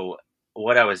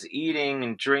I was eating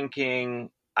and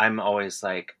drinking, I'm always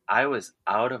like, I was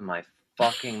out of my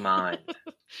fucking mind.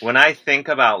 When I think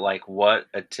about like what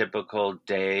a typical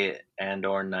day and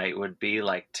or night would be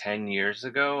like 10 years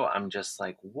ago, I'm just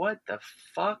like, what the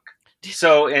fuck?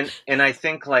 So, and I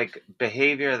think like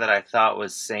behavior that I thought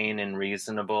was sane and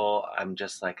reasonable, I'm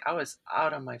just like, I was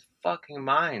out of my fucking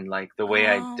mind. Like the way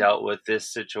I Oh. dealt with this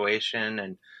situation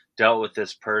and dealt with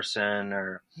this person,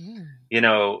 or, Hmm.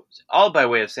 all by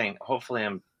way of saying, hopefully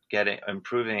I'm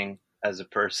improving as a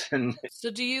person. So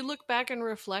do you look back and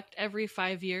reflect every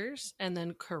 5 years and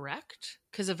then correct?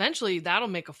 Because eventually that'll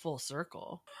make a full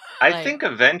circle. I think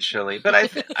eventually, but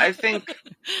I think,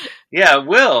 yeah,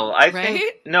 will. I think,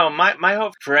 Right? no, my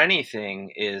hope for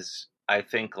anything is, I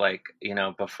think like,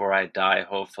 before I die,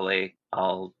 hopefully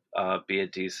I'll be a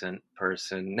decent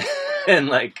person and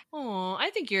like, Oh,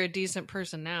 I think you're a decent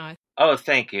person now. oh,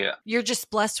 thank you. You're just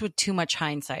blessed with too much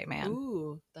hindsight, man.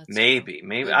 Ooh, that's Maybe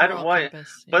Good I don't moral want,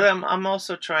 compass, but yeah. I'm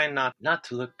also trying not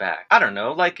to look back. I don't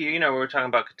know, like we were talking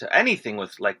about anything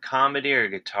with like comedy or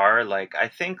guitar. Like I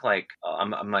think like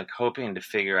I'm like hoping to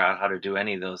figure out how to do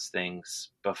any of those things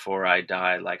before I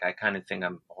die. Like I kind of think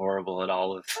I'm horrible at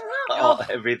all of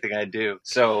everything I do.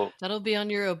 So That'll be on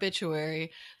your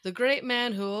obituary. The great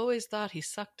man who always thought he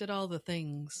sucked at all the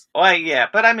things. well, yeah,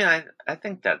 but I mean, I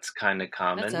think that's kind of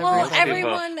common. That's Well, Most people-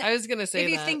 everyone, I was gonna say if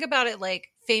you that. think about it, like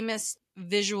famous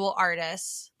visual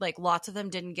artists, like lots of them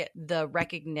didn't get the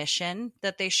recognition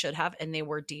that they should have, and they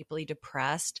were deeply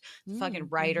depressed. Fucking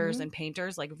writers and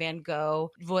painters, like Van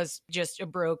Gogh was just a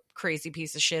broke, crazy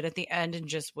piece of shit at the end, and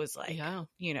just was like, Yeah.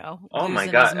 Oh my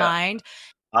losing God. his mind.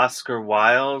 Oscar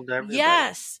Wilde, everybody.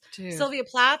 Yes, Dude. Sylvia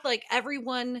Plath, like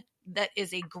everyone that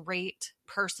is a great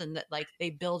person that like they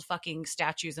build fucking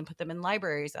statues and put them in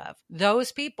libraries of.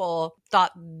 Those people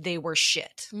thought they were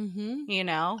shit.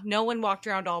 Mm-hmm. No one walked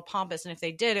around all pompous, and if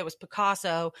they did, it was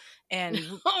Picasso. And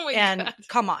Oh my and God.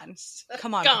 come on,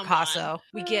 Come Picasso, on.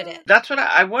 we get it. That's what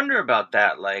I wonder about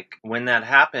that. Like when that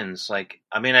happens, like,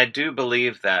 I mean, I do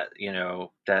believe that,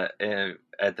 that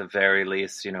at the very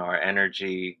least, our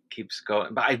energy keeps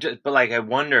going. But I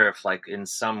wonder if like in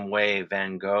some way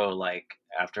Van Gogh, like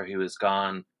after he was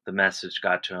gone, the message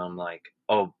got to him like,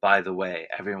 oh, by the way,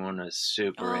 everyone is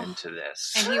super into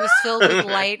this. And he was filled with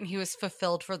light, and he was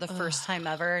fulfilled for the first time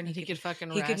ever, and He could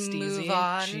fucking he could rest move easy.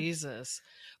 on. Jesus.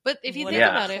 But if you think Yeah.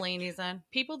 about it, plane he's in.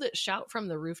 people that shout from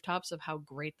the rooftops of how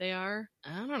great they are,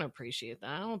 I don't appreciate that.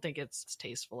 I don't think it's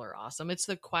tasteful or awesome. It's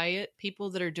the quiet people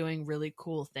that are doing really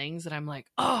cool things that I'm like,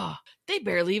 oh, they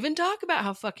barely even talk about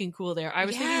how fucking cool they are. I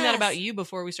was thinking that Yes. about you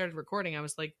before we started recording. I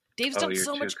was like, Dave's Oh, done you're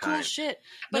so too much cool kind. shit.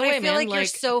 But No I way, feel man. like you're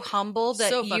so humble that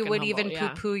so you fucking would humble, even yeah.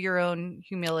 poo-poo your own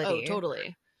humility. Oh,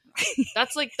 totally.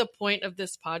 That's like the point of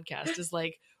this podcast is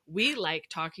like, we like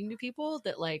talking to people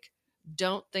that like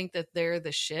don't think that they're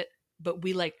the shit, but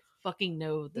we like fucking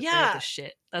know that they're Yeah. the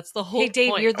shit. That's the whole Hey, Dave,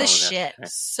 point. you're the that's shit. right.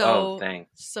 So, Oh, thanks.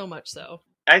 so much so.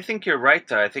 I think you're right,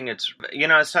 though. I think it's,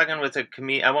 I was talking with a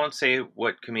comedian. I won't say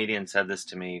what comedian said this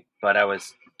to me, but I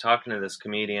was talking to this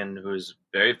comedian who's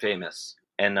very famous,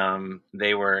 and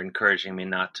they were encouraging me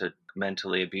not to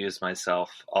mentally abuse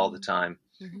myself all the time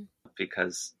Mhm.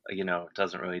 because, it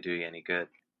doesn't really do you any good.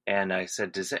 And I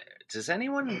said, does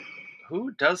anyone,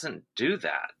 who doesn't do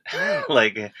that?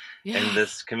 Like, Yeah. and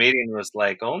this comedian was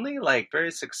like, only like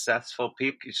very successful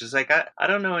people. She's like, I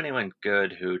don't know anyone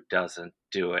good who doesn't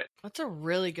do it. That's a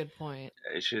really good point.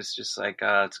 She was just like,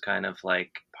 it's kind of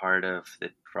like part of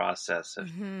the process of,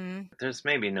 Mhm. there's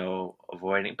maybe no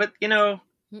avoiding, but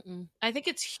Mm-mm. I think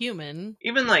it's human.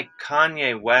 even like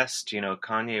Kanye West,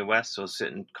 Kanye West will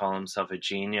sit and call himself a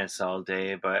genius all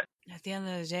day, but At the end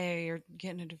of the day, you're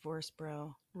getting a divorce,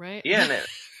 bro. Right? yeah, and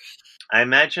I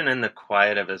imagine in the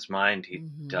quiet of his mind, he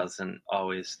Mhm. doesn't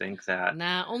always think that.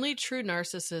 Nah, only true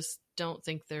narcissists don't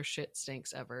think their shit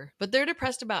stinks ever. But they're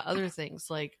depressed about other things,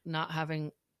 like not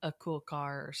having a cool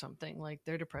car or something. Like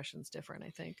their depression's different, I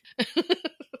think.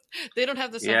 They don't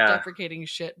have the Yeah. self-deprecating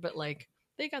shit, but like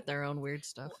they got their own weird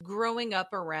stuff. Growing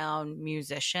up around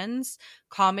musicians,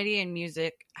 comedy and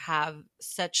music have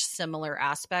such similar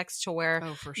aspects to where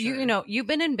Oh, for sure. you've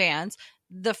been in bands.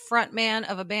 The front man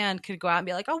of a band could go out and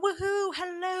be like, oh, woohoo,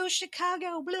 hello,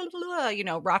 Chicago, blah, blah,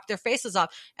 blah, rock their faces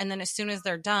off. And then as soon as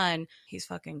they're done, he's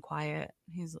fucking quiet.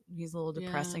 He's a little Yeah.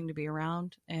 depressing to be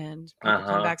around. And people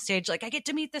come backstage like, I get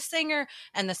to meet the singer.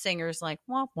 And the singer's like,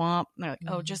 womp, womp. And they're like,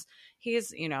 oh, Mhm. just,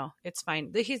 he's, it's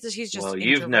fine. He's just Well,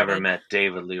 you've never introverted. met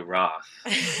David Lee Roth.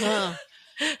 Huh.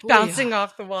 Bouncing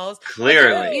off the walls.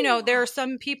 Clearly. There are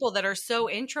some people that are so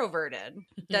introverted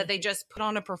that they just put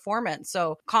on a performance.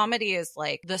 So comedy is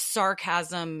like the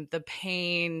sarcasm, the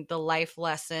pain, the life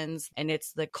lessons, and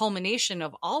it's the culmination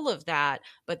of all of that.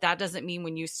 But that doesn't mean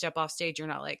when you step off stage, you're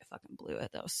not like, I fucking blew it.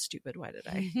 That was stupid. Why did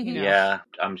I? Yeah,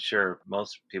 I'm sure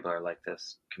most people are like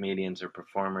this. Comedians or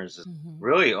performers. Mhm.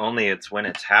 Really only it's when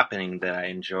it's happening that I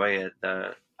enjoy it.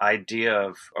 The idea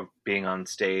of being on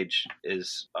stage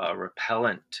is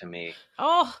repellent to me.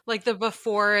 Oh, like the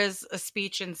before is a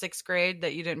speech in 6th grade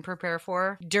that you didn't prepare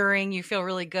for. During, you feel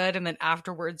really good. And then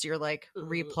afterwards, you're like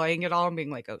replaying it all and being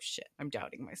like, oh shit, I'm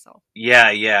doubting myself.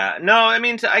 Yeah. No, I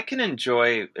mean, I can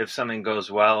enjoy if something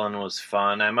goes well and was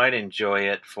fun. I might enjoy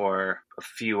it for a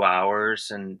few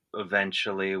hours and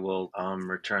eventually will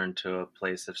return to a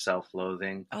place of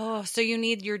self-loathing. Oh, so you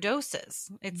need your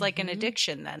doses. It's like an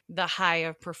addiction then, the high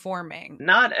of performing.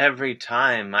 Not every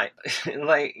time. I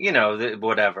like,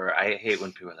 whatever. I hate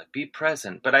when people are like, be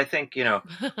present. But I think,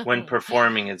 when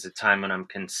performing is a time when I'm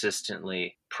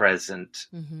consistently present.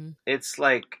 It's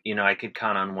like, I could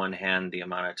count on one hand the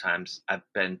amount of times I've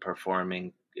been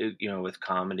performing, with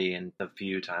comedy, and the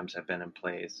few times I've been in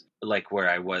plays, like where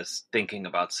I was thinking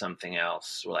about something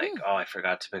else, like, oh, I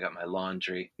forgot to pick up my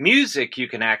laundry. Music, you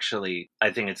can actually,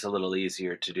 I think it's a little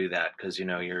easier to do that because,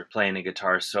 you're playing a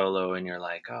guitar solo and you're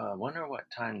like, oh, I wonder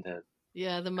what time the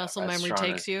muscle memory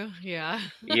takes you. Yeah.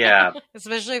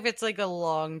 Especially if it's like a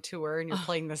long tour and you're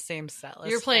playing the same set list.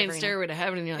 You're playing Stairway to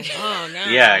Heaven and you're like, oh, no.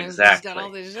 Yeah, exactly. I've got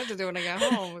all this shit to do when I get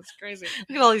home. It's crazy.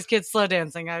 Look at all these kids slow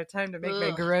dancing. I have time to make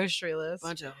my grocery list.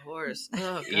 Bunch of whores.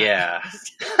 Oh, God. Yeah.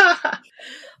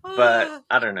 But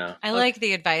I don't know. I like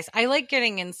the advice. I like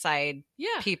getting inside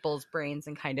people's brains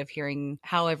and kind of hearing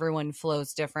how everyone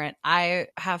flows different. I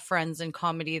have friends in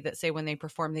comedy that say when they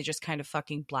perform, they just kind of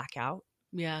fucking black out.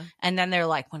 Yeah. And then they're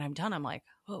like, when I'm done, I'm like,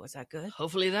 oh, was that good?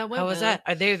 Hopefully that went How was that?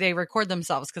 They record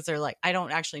themselves because they're like, I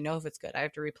don't actually know if it's good. I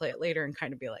have to replay it later and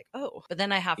kind of be like, oh. But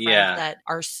then I have friends that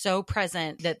are so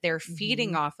present that they're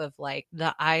feeding off of like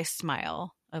the eye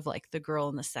smile of like the girl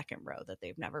in the second row that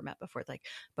they've never met before. Like,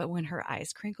 but when her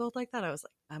eyes crinkled like that, I was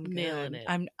like, I'm nailing good.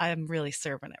 it. I'm really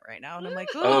serving it right now. And I'm like,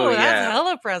 oh, that's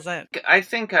hella present. I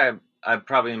think I'm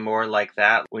probably more like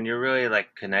that when you're really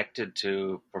like connected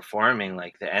to performing,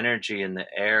 like the energy in the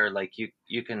air, like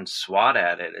you can swat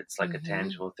at it. It's like a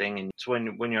tangible thing. And it's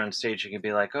when you're on stage, you can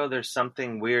be like, oh, there's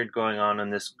something weird going on in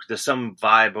this. There's some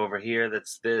vibe over here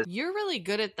that's this. You're really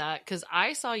good at that because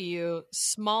I saw you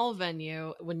small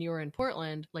venue when you were in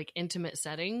Portland, like intimate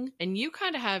setting. And you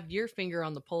kind of have your finger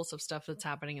on the pulse of stuff that's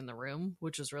happening in the room,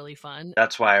 which was really fun.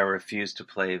 That's why I refuse to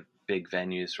play big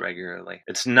venues regularly.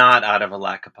 It's not out of a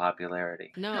lack of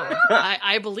popularity. No,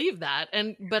 I believe that.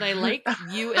 But I like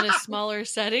you in a smaller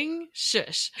setting.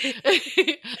 Shush.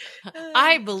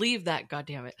 I believe that,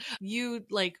 goddammit. You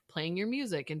like playing your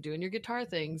music and doing your guitar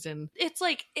things. And it's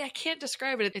like, I can't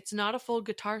describe it. It's not a full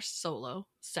guitar solo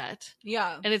set.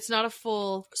 Yeah. And it's not a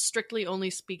full strictly only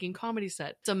speaking comedy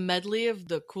set. It's a medley of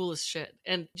the coolest shit.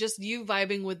 And just you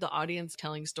vibing with the audience,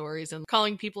 telling stories and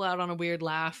calling people out on a weird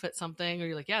laugh at something, or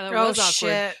you're like, yeah, that was awkward.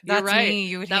 Shit. You're That's right. me.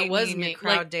 You would that hate was me in me. your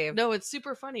crowd, like, Dave. No, it's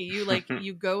super funny. You like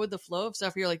you go with the flow of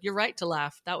stuff. You're like, you're right to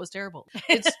laugh. That was terrible.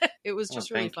 It was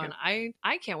just really fun. I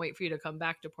can't wait for you to come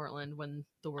back to Portland when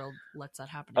the world lets that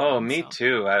happen. Oh, again, me so.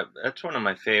 too. That's one of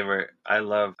my favorite. I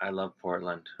love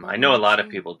Portland. I know a lot of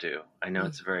people do. I know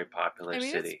it's a very popular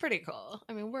city. It's pretty cool.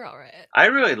 I mean, we're all right. I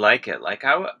really like it. Like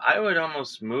I would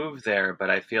almost move there, but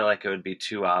I feel like it would be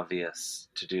too obvious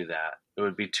to do that. It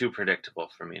would be too predictable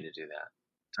for me to do that.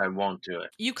 I won't do it.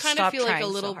 You kind of feel like a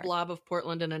little blob of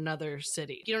Portland in another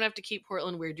city. You don't have to keep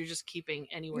Portland weird. You're just keeping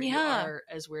anywhere you are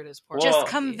as weird as Portland. Just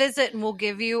come visit and we'll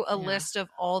give you a list of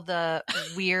all the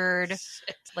weird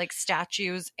like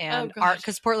statues and art,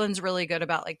 because Portland's really good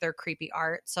about like their creepy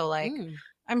art. So like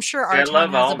I'm sure our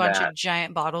town has a bunch of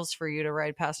giant bottles for you to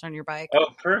ride past on your bike. Oh,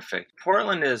 perfect.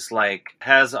 Portland is like,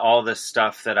 has all this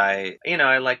stuff that I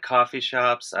like coffee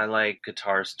shops. I like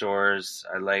guitar stores.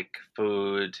 I like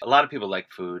food. A lot of people like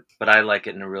food, but I like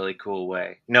it in a really cool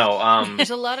way. No,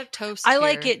 there's a lot of toast. I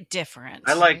like it different.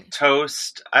 I like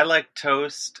toast. I like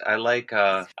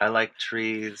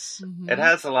trees. It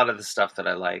has a lot of the stuff that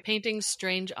I like. Painting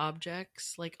strange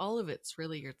objects, like all of it's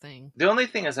really your thing. The only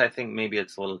thing is I think maybe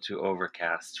it's a little too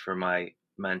overcast for my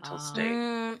mental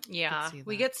state.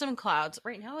 We get some clouds.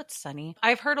 Right now it's sunny.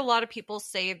 I've heard a lot of people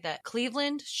say that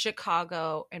Cleveland,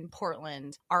 Chicago, and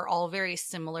Portland are all very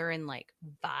similar in like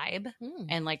vibe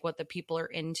and like what the people are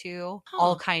into.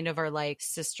 All kind of are like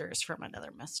sisters from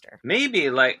another mister. Maybe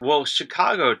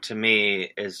Chicago to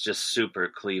me is just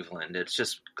super Cleveland. It's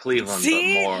just Cleveland,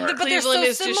 but more. But Cleveland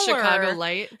is just Chicago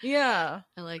light. Yeah.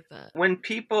 I like that. When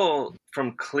people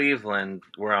from Cleveland,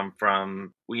 where I'm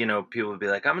from, people would be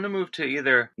like, I'm going to move to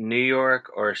either New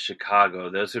York or Chicago.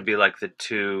 Those would be like the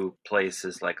two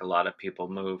places like a lot of people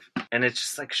move. And it's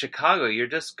just like Chicago, you're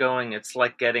just going, it's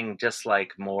like getting just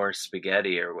like more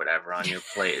spaghetti or whatever on your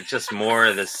plate. It's just more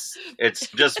of this, it's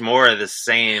just more of the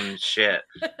same shit.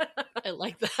 I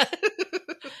like that.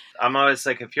 I'm always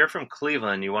like, if you're from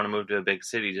Cleveland, you want to move to a big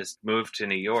city, just move to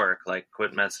New York. Like,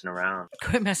 quit messing around.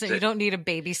 Quit messing. You don't need a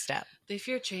baby step. They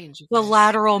fear change. The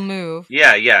lateral move.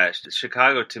 Yeah.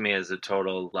 Chicago to me is a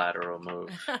total lateral move.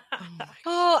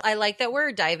 Oh, I like that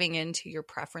we're diving into your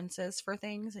preferences for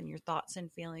things and your thoughts and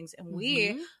feelings. And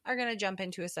we are going to jump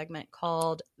into a segment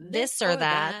called This or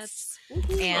That's.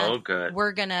 And Oh, good.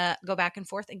 we're going to go back and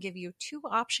forth and give you two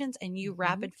options and you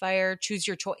rapid fire choose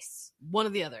your choice. One or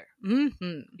the other.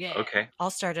 Mm-hmm. Yeah. Okay.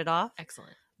 I'll start it off.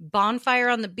 Excellent. Bonfire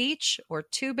on the beach or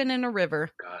tubing in a river?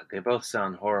 God, they both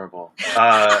sound horrible.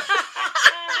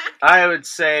 I would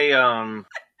say,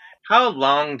 how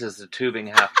long does the tubing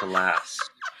have to last?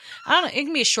 I don't know. It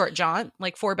can be a short jaunt,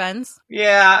 like 4 bends.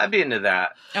 Yeah, I'd be into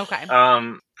that. Okay.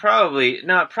 Probably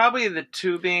the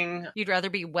tubing. You'd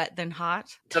rather be wet than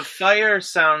hot? The fire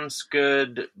sounds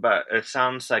good, but it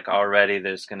sounds like already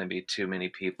there's going to be too many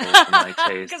people for my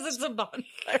taste. Because it's a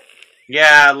bonfire.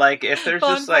 Yeah, like if there's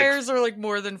just like Bonfires are like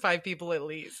more than 5 people at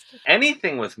least.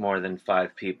 anything with more than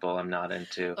 5 people, I'm not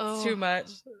into. It's too much.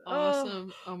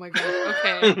 Awesome. Oh my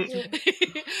god. Okay.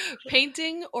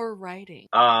 Painting or writing?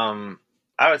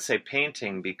 I would say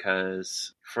painting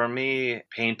because for me,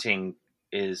 painting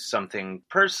is something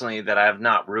personally that I have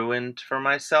not ruined for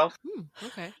myself.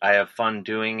 Okay. I have fun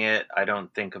doing it. I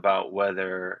don't think about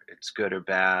whether it's good or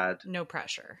bad. No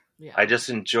pressure. Yeah. I just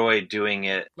enjoy doing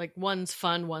it. Like one's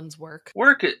fun, one's work.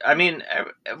 I mean,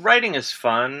 writing is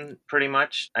fun, pretty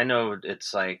much. I know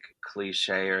it's like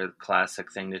cliche or the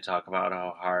classic thing to talk about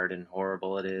how hard and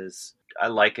horrible it is. I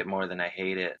like it more than I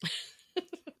hate it.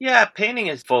 Yeah, painting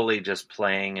is fully just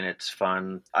playing and it's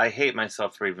fun. I hate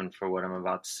myself for what I'm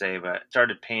about to say, but I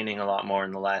started painting a lot more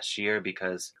in the last year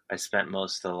because I spent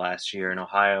most of the last year in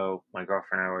Ohio. My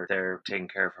girlfriend and I were there taking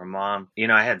care of her mom. You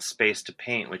know, I had space to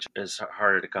paint, which is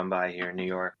harder to come by here in New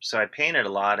York. So I painted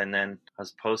a lot, and then I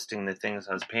was posting the things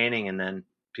I was painting, and then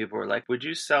people were like, would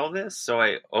you sell this? So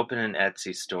I opened an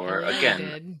Etsy store. Hell yeah, Again, you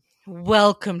did.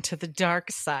 Welcome to the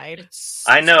dark side. It's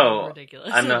I know. so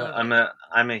ridiculous. I'm I love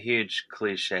it. a huge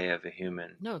cliche of a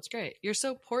human. No, it's great. You're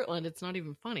so Portland, it's not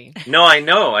even funny. No, I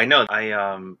know.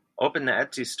 I opened the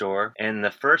Etsy store, and the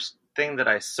first thing that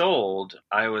I sold,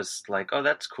 I was like, oh,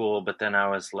 that's cool. But then I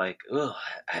was like, ugh,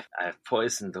 I've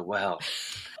poisoned the well.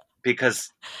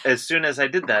 Because as soon as I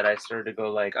did that, I started to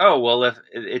go like, oh, well, if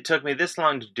it took me this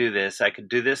long to do this, I could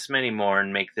do this many more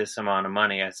and make this amount of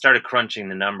money. I started crunching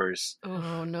the numbers.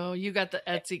 Oh no, you got the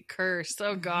Etsy curse.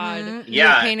 Oh god. Mhm.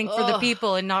 Yeah. You're painting for the Ugh.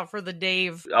 people and not for the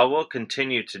Dave. I will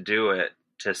continue to do it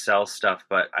to sell stuff,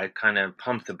 but I kind of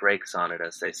pump the brakes on it,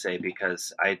 as they say,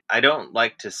 because I don't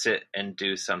like to sit and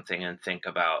do something and think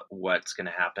about what's going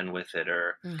to happen with it,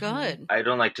 or Good. I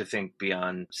don't like to think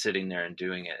beyond sitting there and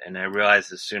doing it. And I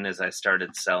realized as soon as I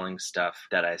started selling stuff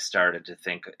that I started to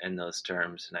think in those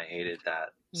terms, and I hated that.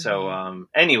 So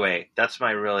anyway, that's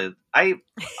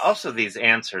these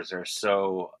answers are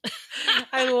so...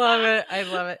 I love it. I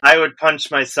love it. I would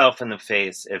punch myself in the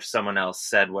face if someone else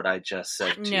said what I just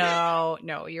said to you.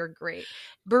 No, you're great.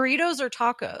 Burritos or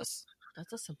tacos?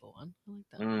 That's a simple one.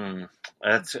 I like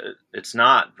that. It's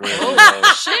not really.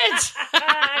 Oh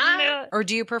shit. Or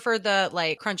do you prefer the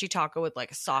like crunchy taco with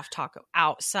like a soft taco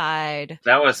outside?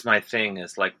 That was my thing,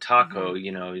 is like taco,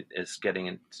 you know, is getting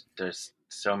in, there's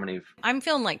so many. I'm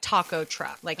feeling like taco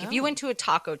truck. Like if you went to a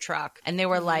taco truck and they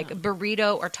were like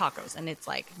burrito or tacos, and it's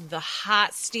like the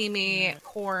hot, steamy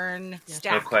corn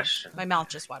stack. No question. My mouth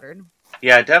just watered.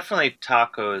 Yeah, definitely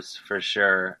tacos for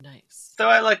sure. Nice. Though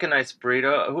I like a nice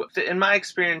burrito. In my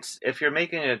experience, if you're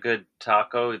making a good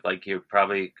taco, like you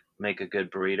probably make a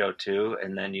good burrito too,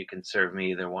 and then you can serve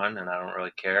me either one, and I don't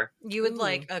really care. You would Ooh.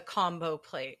 like a combo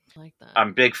plate. I like that. I'm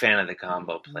a big fan of the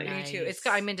combo plate. Nice. Me too.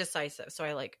 I'm indecisive, so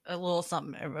I like a little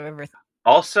something of everything.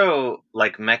 Also,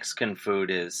 like Mexican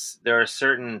food there are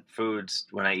certain foods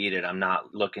when I eat it, I'm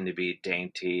not looking to be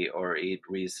dainty or eat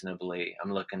reasonably.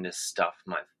 I'm looking to stuff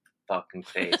my fucking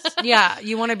face. Yeah,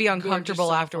 you want to be uncomfortable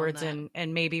yourself on afterwards that.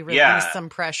 and maybe release Yeah. some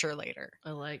pressure later.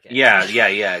 I like it. Yeah,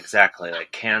 exactly.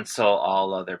 Like cancel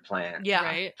all other plans. Yeah.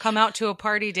 Right? Come out to a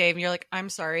party, Dave, and you're like, I'm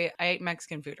sorry, I ate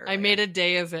Mexican food earlier. I made a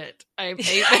day of it. I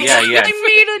ate Yeah.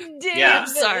 I made a day Yeah. of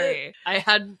it. Sorry. I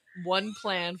had one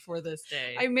plan for this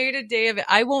day. I made a day of it.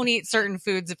 I won't eat certain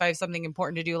foods if I have something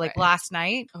important to do. Like Right. last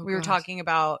night, Oh, we were gosh. talking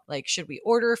about like, should we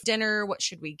order dinner? What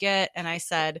should we get? And I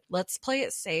said, let's play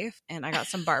it safe. And I got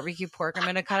some barbecue pork I'm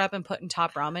going to cut up and put in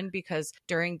top ramen because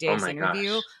during Dave's my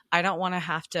interview, gosh. I don't want to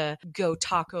have to go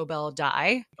Taco Bell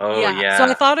die. Oh, yeah. So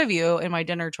I thought of you in my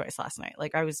dinner choice last night.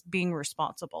 Like I was being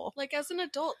responsible. like as an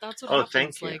adult, that's what Oh, happens.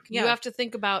 thank you. Like Yeah. you have to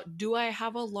think about, do I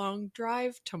have a long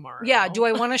drive tomorrow? Yeah. Do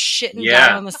I want to shit and Yeah.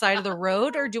 die on the side side of the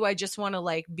road, or do I just want to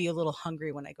like be a little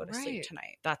hungry when I go to sleep Right.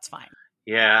 tonight? That's fine.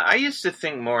 Yeah, I used to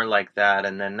think more like that,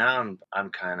 and then now I'm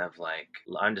kind of like,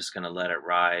 I'm just gonna let it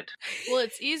ride. Well,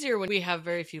 it's easier when we have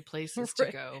very few places to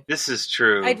Right. go. This is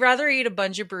true. I'd rather eat a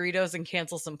bunch of burritos and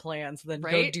cancel some plans than go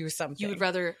Right? do something. You would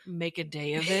rather make a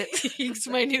day of it. It's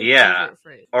my new Yeah. favorite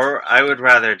phrase. Or I would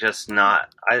rather just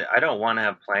not. I don't want to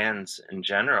have plans in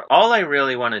general. All I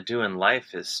really want to do in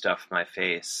life is stuff my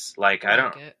face. Like I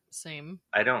don't. it. Same.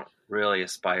 I don't really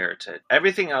aspire to.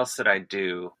 Everything else that I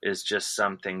do is just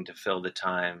something to fill the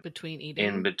time Between eating.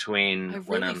 in between I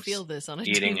when really I'm feel this on a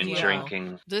eating deep and level.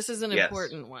 drinking. This is an Yes.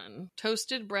 important one.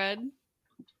 Toasted bread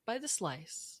by the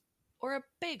slice or a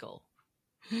bagel.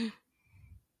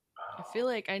 I feel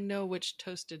like I know which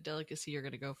toasted delicacy you're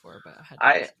going to go for, but I had to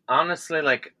I ask. honestly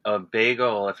like a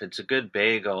bagel. If it's a good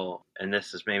bagel, and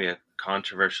this is maybe a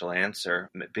controversial answer,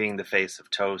 being the face of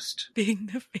toast being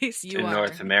the face. You in are.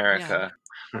 North America.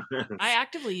 I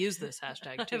actively use this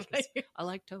hashtag too. 'cause I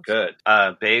like toast. Good.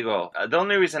 Bagel. The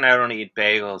only reason I don't eat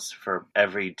bagels for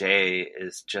every day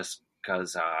is just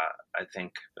because I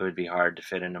think it would be hard to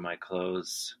fit into my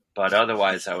clothes. But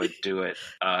otherwise, I would do it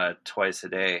twice a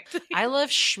day. I love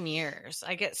schmears.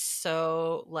 I get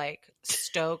so like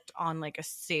stoked on like a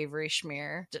savory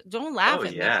schmear. Don't laugh Oh,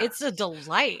 at yeah. me. It's a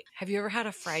delight. Have you ever had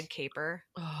a fried caper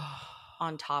Oh,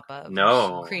 on top of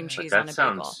No, cream but cheese that on a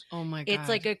bagel? sounds. oh my god. It's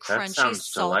like a That crunchy, sounds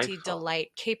salty delightful.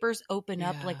 delight. Capers open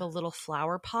up Yeah. like a little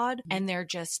flower pod, and they're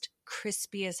just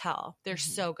crispy as hell. They're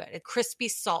Mhm. so good. It's crispy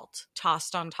salt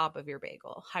tossed on top of your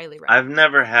bagel. Highly I've recommend.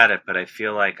 never had it, but I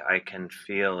feel like I can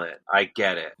feel it. I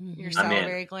get it. Your Mhm. I'm in.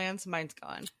 salivary glands, mine's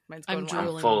gone. Mine's I'm going wild.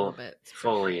 drooling a full- little bit.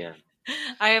 Fully in.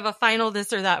 I have a final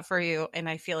this or that for you, and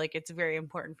I feel like it's very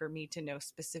important for me to know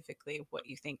specifically what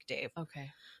you think, Dave. Okay.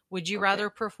 Would you Okay. rather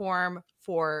perform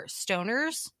for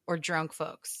stoners or drunk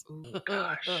folks? Ooh.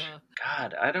 Gosh.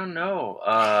 God, I don't know.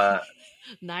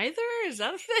 Neither? Is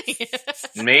that a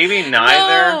thing? Maybe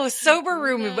neither. No, sober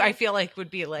room. No. I feel like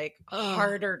would be like Ugh.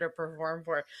 harder to perform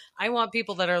for. I want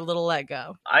people that are a little let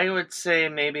go. I would say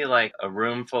maybe like a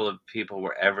room full of people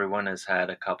where everyone has had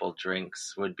a couple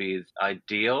drinks would be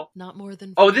ideal. Not more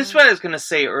than Oh, this is what I five? was going to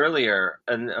say earlier,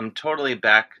 and I'm totally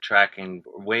backtracking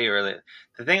way earlier.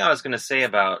 The thing I was going to say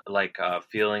about like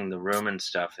feeling the room and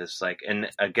stuff is like,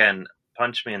 and again,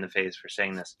 punch me in the face for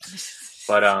saying this,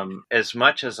 but as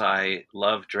much as I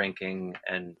love drinking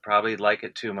and probably like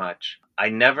it too much, I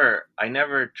never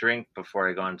drink before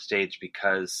I go on stage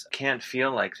because I can't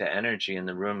feel like the energy in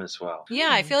the room as well. Yeah,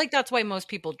 I feel like that's why most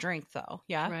people drink, though.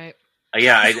 Yeah. Right.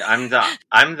 Yeah, I'm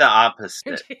the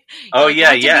opposite. You Oh, have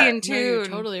yeah, to yeah. be in No, you're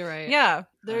tune. totally right. Yeah.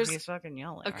 There's He's fucking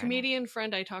yelling. a right comedian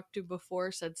friend I talked to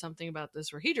before said something about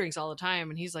this where he drinks all the time,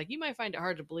 and he's like, you might find it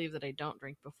hard to believe that I don't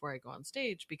drink before I go on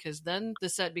stage, because then the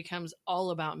set becomes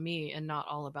all about me and not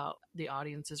all about the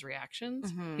audience's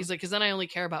reactions. Mhm. He's like, because then I only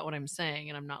care about what I'm saying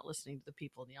and I'm not listening to the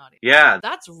people in the audience. Yeah,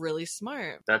 That's really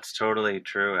smart. that's totally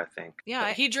true, I think. Yeah.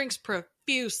 But he drinks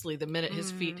profusely the minute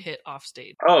his feet Mhm. hit off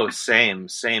stage. Oh, same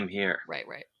here. Right.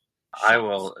 I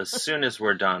will, as soon as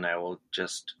we're done, I will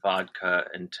just vodka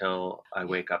until I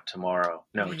wake up tomorrow.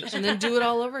 No, just and then do it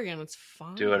all over again. It's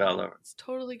fine. do it all over. It's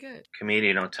totally good.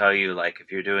 Comedian will tell you, like,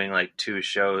 if you're doing like 2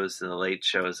 shows, and the late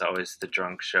show is always the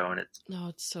drunk show, and No,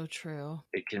 it's so true.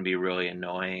 it can be really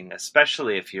annoying,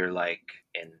 especially if you're like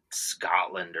in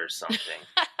Scotland or something.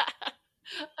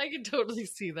 I can totally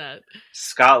see that.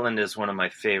 Scotland is one of my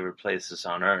favorite places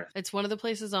on earth. It's one of the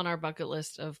places on our bucket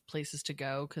list of places to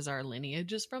go because our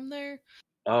lineage is from there.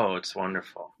 Oh, it's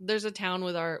wonderful. There's a town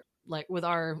with our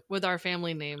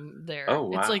family name there. Oh,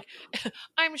 wow. It's like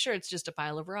I'm sure it's just a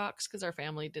pile of rocks because our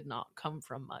family did not come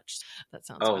from much. That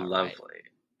sounds Oh, about lovely. right.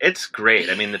 It's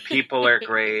great. I mean, the people are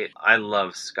great. I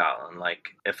love Scotland. Like,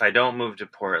 if I don't move to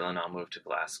Portland, I'll move to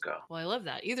Glasgow. Well, I love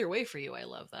that. Either way for you, I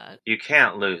love that. You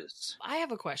can't lose. I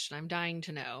have a question. I'm dying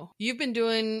to know. You've been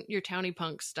doing your Townie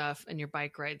Punk stuff and your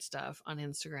bike ride stuff on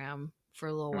Instagram for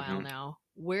a little while Mhm. now.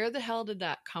 Where the hell did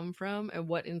that come from and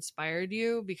what inspired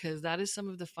you? Because that is some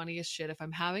of the funniest shit. If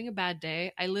I'm having a bad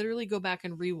day, I literally go back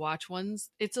and rewatch ones.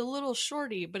 It's a little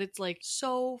shorty, but it's like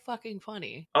so fucking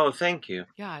funny. Oh, thank you.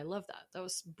 Yeah, I love that. That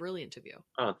was brilliant of you.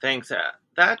 Oh, thanks.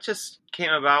 That just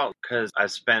came about because I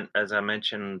spent, as I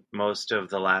mentioned, most of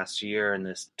the last year in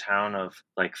this town of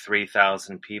like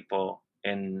 3,000 people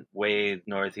in way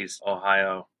northeast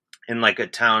Ohio. In like a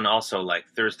town also like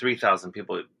there's 3,000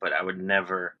 people, but I would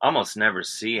almost never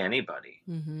see anybody.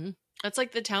 Mm-hmm. That's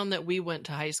like the town that we went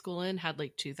to high school in had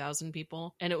like 2,000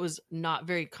 people, and it was not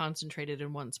very concentrated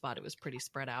in one spot. It was pretty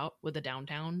spread out with a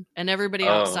downtown, and everybody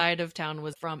outside of town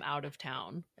was from out of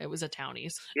town. It was a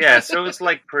townies. Yeah, so it was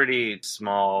like pretty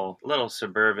small, little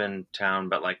suburban town,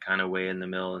 but like kind of way in the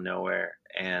middle of nowhere.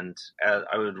 And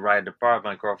I would borrow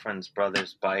my girlfriend's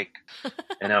brother's bike,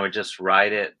 and I would just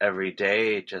ride it every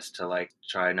day just to like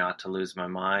try not to lose my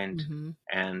mind. Mm-hmm.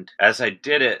 And as I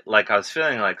did it, like I was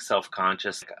feeling like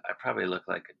self-conscious. I probably look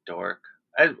like a dork,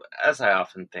 as I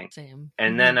often think. Same.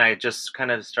 And then I just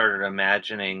kind of started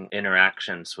imagining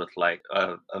interactions with like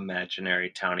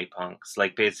imaginary townie punks,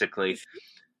 like basically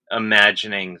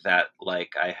imagining that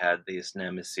like I had these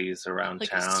nemesis around like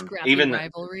town, a scrappy even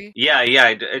rivalry. Yeah,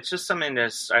 it's just something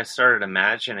that I started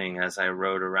imagining as I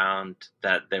rode around,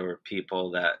 that there were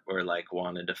people that were like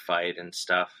wanted to fight and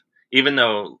stuff, even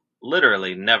though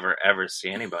literally never ever see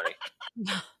anybody.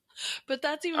 But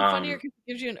that's even funnier because it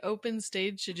gives you an open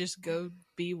stage to just go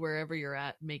be wherever you're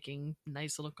at, making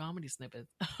nice little comedy snippets.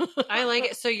 I like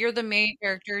it. So you're the main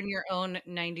character in your own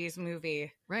 90s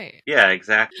movie. Right. Yeah,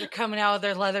 exactly. They're coming out with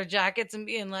their leather jackets and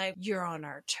being like, you're on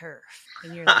our turf.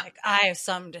 And you're like, I have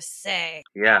something to say.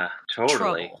 Yeah,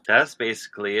 totally. Trouble. That's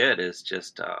basically it, is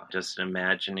just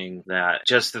imagining that,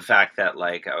 just the fact that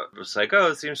like, I was like, oh,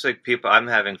 it seems like I'm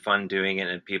having fun doing it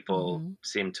and people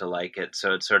seem to like it.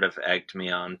 So it sort of egged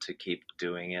me on to keep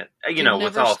doing it,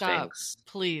 with all things.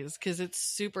 Please, because it's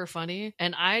super funny.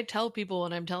 And I tell people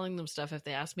when I'm telling them stuff, if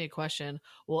they ask me a question,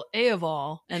 well, A of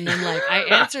all, and then like I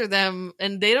answer them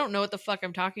and they don't know what the fuck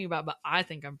I'm talking about, but I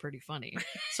think I'm pretty funny.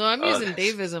 So I'm using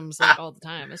Daveisms like all the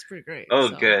time. It's pretty great. Oh,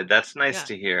 so, good. That's nice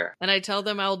to hear. And I tell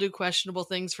them I'll do questionable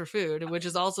things for food, which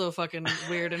is also fucking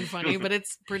weird and funny, but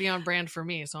it's pretty on brand for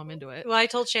me, so I'm into it. Well, I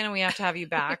told Shannon we have to have you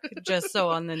back just so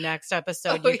on the next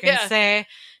episode you can say,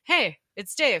 hey,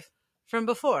 it's Dave from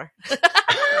before.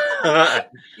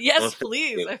 Yes, well,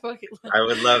 please. I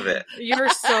would love it. You're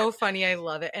so funny. I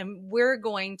love it. And we're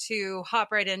going to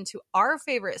hop right into our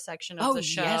favorite section of the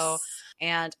show. Yes.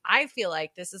 And I feel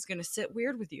like this is going to sit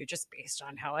weird with you just based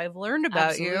on how I've learned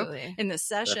about you in this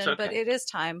session. Okay. But it is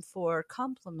time for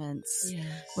compliments,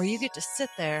 where you get to sit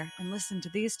there and listen to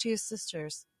these two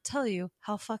sisters tell you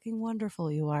how fucking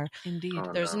wonderful you are. Indeed.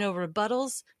 Oh, There's no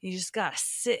rebuttals. You just gotta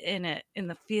sit in it, in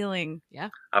the feeling. Yeah.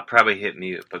 I'll probably hit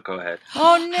mute, but go ahead.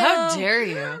 Oh no! How dare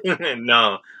you?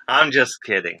 No, I'm just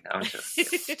kidding. I'm just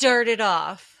start it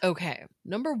off. Okay.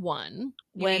 Number one,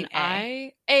 when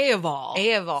A of all.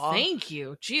 Thank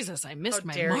you. Jesus, I missed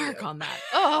my mark on that.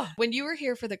 Oh, when you were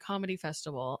here for the comedy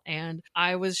festival and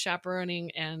I was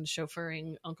chaperoning and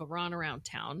chauffeuring Uncle Ron around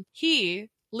town, he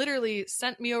literally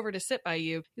sent me over to sit by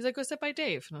you. He's like, go sit by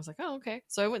Dave. And I was like, oh, okay.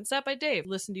 So I went and sat by Dave,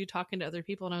 listened to you talking to other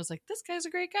people. And I was like, this guy's a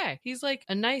great guy. He's like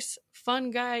a nice,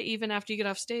 fun guy, even after you get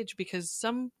off stage, because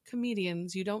some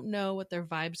comedians, you don't know what their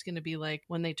vibe's going to be like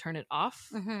when they turn it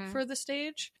off for the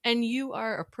stage. And you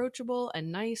are approachable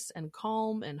and nice and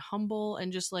calm and humble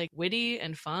and just like witty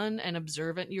and fun and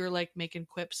observant. You were like making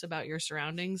quips about your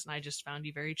surroundings. And I just found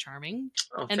you very charming.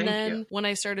 Oh, and then when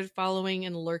I started following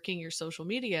and lurking your social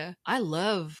media, I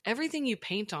love everything you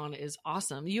paint on is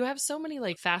awesome. You have so many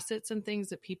like facets and things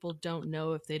that people don't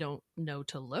know if they don't know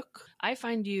to look. I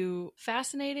find you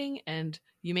fascinating and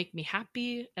you make me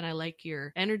happy, and I like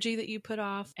your energy that you put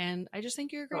off, and I just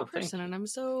think you're a great person, and I'm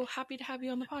so happy to have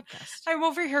you on the podcast. I'm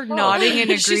over here nodding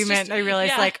in agreement. I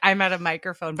realize like I'm at a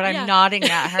microphone, but I'm nodding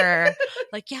at her.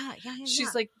 Like, yeah.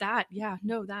 She's like, that,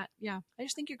 that. I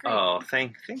just think you're great. Oh,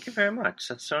 thank you very much.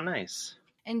 That's so nice.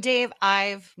 And Dave,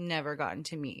 I've never gotten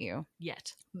to meet you.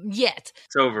 Yet.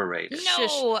 It's overrated.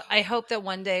 No, I hope that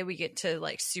one day we get to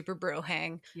like super bro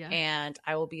hang and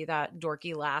I will be that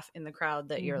dorky laugh in the crowd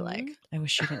that you're like, I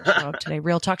wish she didn't show up today.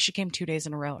 Real talk, she came 2 days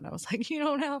in a row and I was like, you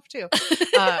don't have to.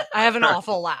 I have an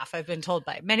awful laugh. I've been told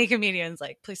by many comedians,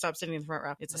 like, please stop sitting in the front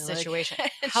row. It's a situation.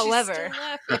 Like, however,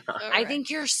 I think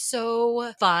you're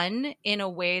so fun in a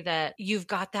way that you've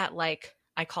got that like,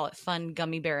 I call it fun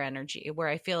gummy bear energy, where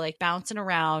I feel like bouncing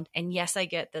around. And yes, I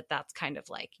get that that's kind of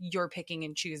like you're picking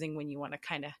and choosing when you want to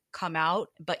kind of come out,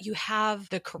 but you have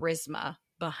the charisma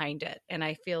behind it. And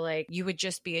I feel like you would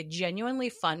just be a genuinely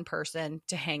fun person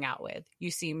to hang out with. You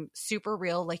seem super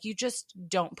real. Like you just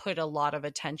don't put a lot of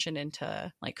attention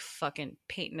into like fucking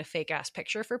painting a fake ass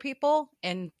picture for people.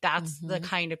 And that's the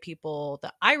kind of people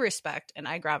that I respect and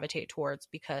I gravitate towards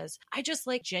because I just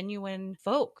like genuine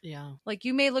folk. Yeah. Like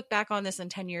you may look back on this in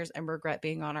 10 years and regret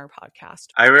being on our podcast.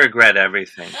 I regret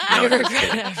everything. I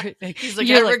regret everything. He's like,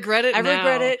 I regret it now. I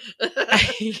regret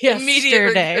it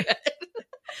yesterday.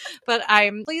 But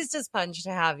I'm pleased as punch to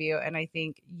have you. And I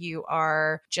think you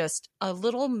are just a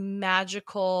little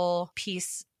magical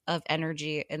piece of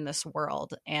energy in this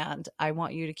world. And I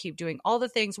want you to keep doing all the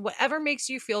things, whatever makes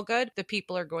you feel good, the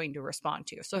people are going to respond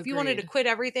to. So if you wanted to Agreed. quit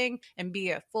everything and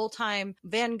be a full-time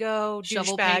Van Gogh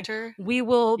Shovel douchebag, painter. we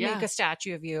will Yeah. make a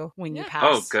statue of you when you Yeah. pass.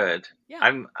 Oh, good.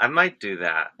 Yeah. I might do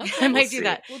that. I might We'll do see.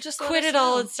 that. We'll just let Quit us it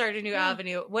all know. and start a new Yeah.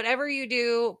 avenue. Whatever you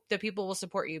do, the people will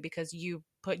support you because you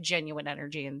put genuine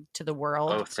energy into the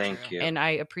world. Oh, thank you. And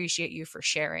I appreciate you for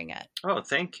sharing it. Oh,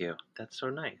 thank you. That's so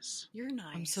nice. You're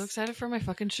nice. I'm so excited for my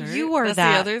fucking shirt. You are That's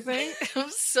that. the other thing. I'm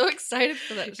so excited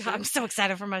for that shirt. I'm so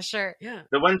excited for my shirt. Yeah.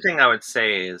 The one thing I would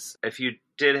say is if you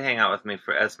did hang out with me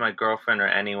for as my girlfriend or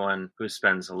anyone who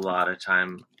spends a lot of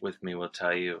time with me will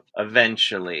tell you,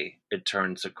 eventually it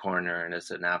turns a corner and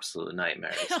it's an absolute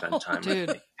nightmare to spend time with Dude,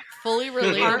 me. fully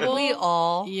Aren't relatable. we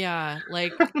all? Yeah.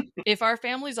 Like, if our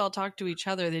families all talk to each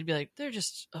other, they'd be like, they're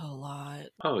just a lot.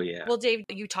 Oh, yeah. Well, Dave,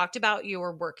 you talked about you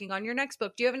were working on your next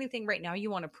book. Do you have anything right now you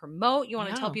want to promote? You want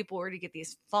to Yeah. tell people where to get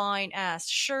these fine ass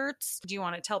shirts? Do you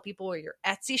want to tell people where your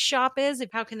Etsy shop is?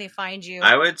 How can they find you?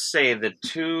 I would say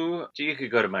you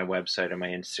could go to my website or my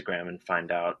Instagram and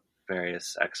find out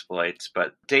various exploits,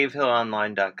 but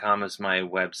davehillonline.com is my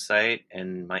website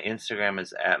and my Instagram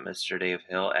is at Mr. Dave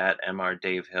Hill, at Mr.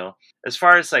 Dave Hill. As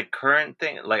far as like current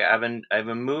thing, like I have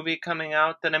a movie coming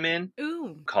out that I'm in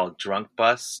Ooh. called Drunk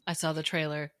Bus, I saw the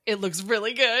trailer. It looks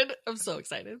really good. I'm so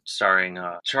excited. starring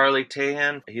Charlie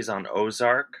Tahan. He's on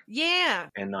Ozark Yeah.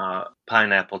 and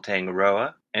Pineapple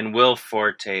Tangaroa. And Will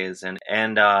Forte is in.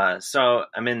 And so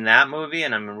I'm in that movie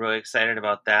and I'm really excited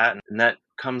about that. And that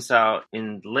comes out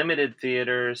in limited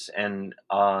theaters and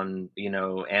on,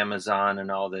 Amazon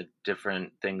and all the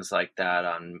different things like that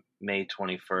on May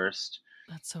 21st.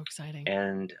 That's so exciting.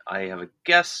 And I have a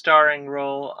guest starring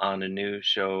role on a new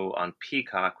show on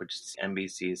Peacock, which is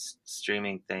NBC's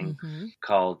streaming thing, Mhm.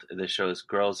 called the show's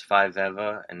Girls Five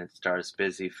Eva, and it stars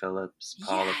Busy Phillips,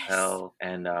 Paula Yes. Pell,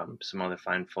 and some other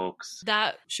fine folks.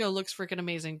 That show looks freaking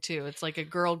amazing too. It's like a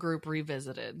girl group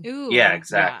revisited. Ooh. Yeah,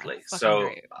 exactly. fucking So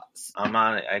great. I'm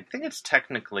on it. I think it's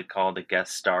technically called a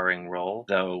guest starring role,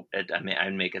 though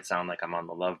I'd make it sound like I'm on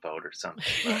the Love Boat or something.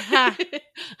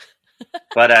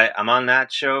 But I'm on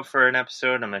that show for an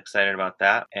episode. I'm excited about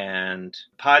that. And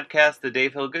podcast, The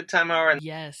Dave Hill Good Time Hour.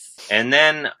 Yes. And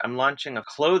then I'm launching a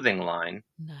clothing line.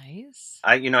 Nice.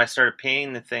 I started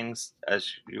painting the things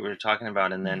as you were talking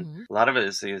about, and then Mhm. a lot of it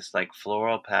is these like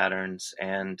floral patterns,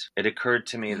 and it occurred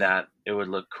to me that it would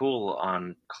look cool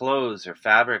on clothes or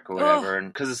fabric or whatever, and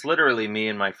because it's literally me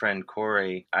and my friend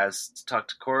Corey. I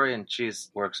talked to Corey, and she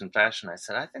works in fashion. I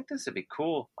said, I think this would be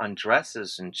cool on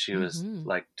dresses, and she was Mhm.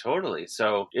 like, totally.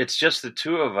 So it's just the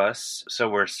two of us, so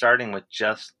we're starting with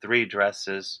just 3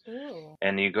 dresses. Ooh.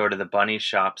 And you go to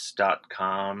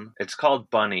thebunnyshops.com. It's called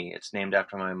Bunny. It's named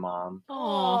after my mom.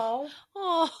 Oh,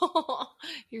 oh,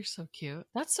 you're so cute.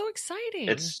 That's so exciting.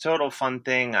 It's a total fun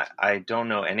thing. I don't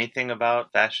know anything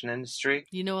about fashion industry.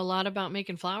 You know a lot about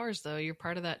making flowers, though. You're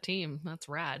part of that team. That's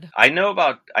rad. I know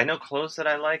clothes that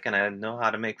I like, and I know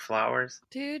how to make flowers.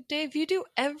 Dude, Dave, you do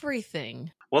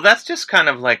everything. Well, that's just kind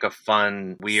of like a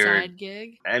fun, weird... Side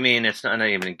gig. I mean, it's not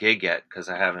even a gig yet, because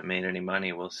I haven't made any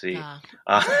money. We'll see.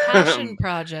 Passion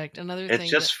project. Another thing.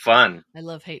 It's just fun. I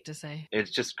love hate to say.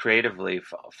 It's just creatively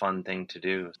a fun thing to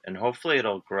do. And hopefully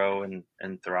it'll grow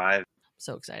and thrive.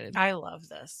 So excited. I love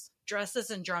this. Dresses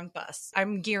and Drunk Bus.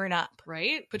 I'm gearing up.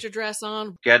 Right? Put your dress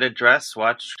on. Get a dress,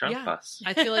 watch Drunk Yeah. Bus.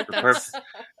 I feel like The that's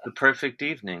perfect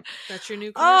evening. your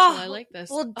new commercial. I Oh, like this.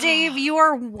 Well, Dave, Oh. you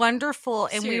are wonderful,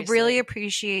 and we Seriously. really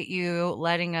appreciate you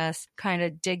letting us kind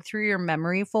of dig through your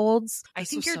memory folds. I This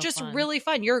think was you're so just fun. really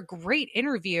fun. You're a great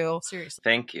interview. Seriously.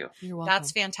 Thank you. You're welcome.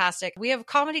 That's fantastic. We have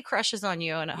comedy crushes on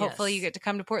you, and hopefully Yes. you get to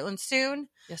come to Portland soon.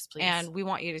 Yes, please. And we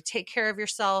want you to take care of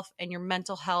yourself and your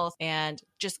mental health, and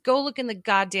just go look in the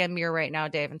goddamn mirror right now,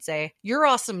 Dave, and say, you're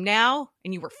awesome now,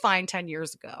 and you were fine 10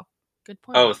 years ago. Good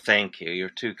point. Oh, thank you. You're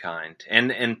too kind.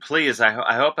 And please, I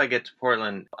hope I get to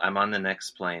Portland. I'm on the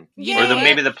next plane, Yeah. or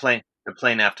maybe the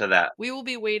plane after that. We will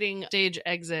be waiting stage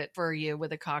exit for you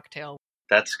with a cocktail.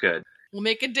 That's good. We'll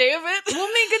make a day of it.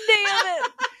 We'll make a day of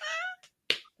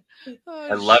it. Oh,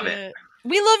 I love shit. it.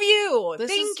 We love you. This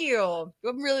Thank is- you.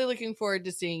 I'm really looking forward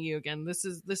to seeing you again. This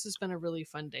has been a really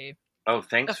fun day. Oh,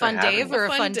 thanks A for fun having Dave me. or a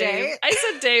fun day? I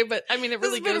said day, but I mean it This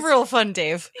really has been goes. real fun,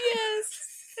 Dave. Yes,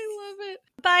 I love it.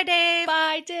 Bye, Dave.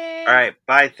 Bye, Dave. All right,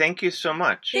 bye. Thank you so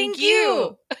much. Thank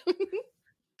you.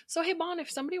 So, hey, Bon, if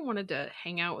somebody wanted to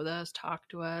hang out with us, talk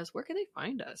to us, where can they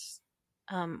find us?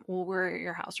 Well, we're at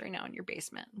your house right now in your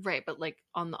basement. Right, but like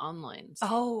on the onlines.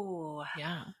 Oh,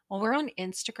 yeah. well, we're on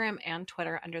Instagram and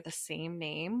Twitter under the same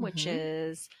name, which Mhm.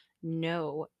 is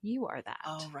No, You Are That.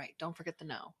 Oh, right. Don't forget the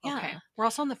no. Yeah. Okay. We're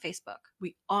also on the Facebook.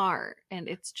 We are. And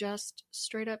it's just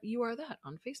straight up You Are That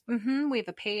on Facebook. We have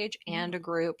a page and a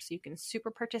group, so you can super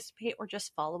participate or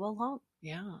just follow along.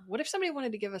 Yeah. What if somebody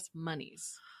wanted to give us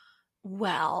monies?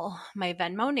 Well, my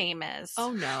Venmo name is.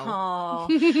 Oh, no. Oh.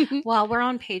 Well, we're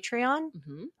on Patreon,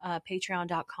 Mm-hmm.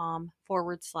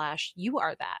 patreon.com/You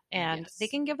Are That. And they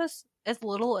can give us as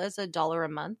little as $1 a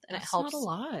month, and That's it helps not a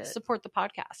lot. support the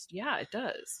podcast. Yeah, it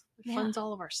does. It Yeah. funds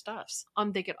all of our stuffs.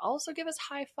 They could also give us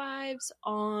high fives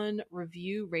on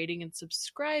review, rating, and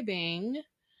subscribing.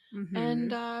 And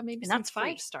maybe And some that's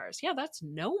free. 5 stars. Yeah, that's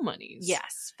no monies.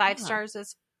 Yes, 5 Yeah. stars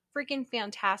is freaking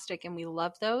fantastic, and we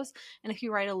love those. And if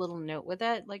you write a little note with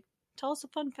it, like, tell us a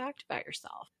fun fact about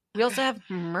yourself. We also have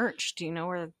merch. Do you know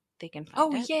where they can find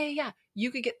Oh, it? yeah.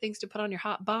 You could get things to put on your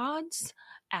hot bods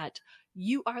at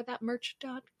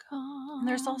youarethatmerch.com. And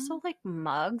there's also like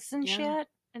mugs and Yeah. shit.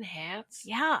 and hats.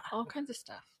 Yeah. All kinds of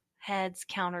stuff. Heads,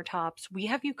 countertops. We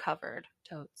have you covered.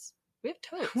 Totes. We have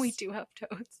totes. We do have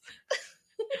totes.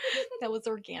 That was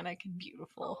organic and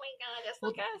beautiful. Oh my God, that's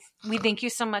Well, the best. We thank you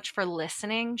so much for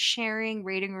listening, sharing,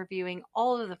 rating, reviewing,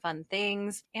 all of the fun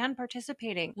things, and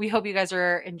participating. We hope you guys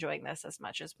are enjoying this as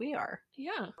much as we are.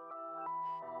 Yeah.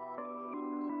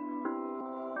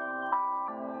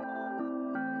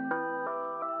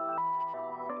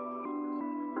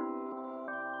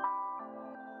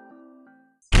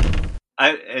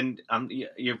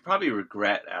 You probably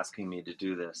regret asking me to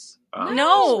do this.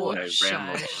 No. I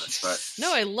rambled on it, but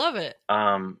No, I love it.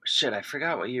 shit, I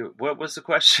forgot what was the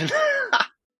question?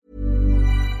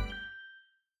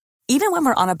 Even when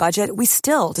we're on a budget, we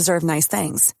still deserve nice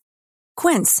things.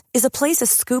 Quince is a place to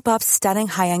scoop up stunning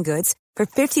high-end goods for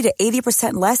 50 to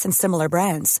 80% less than similar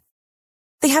brands.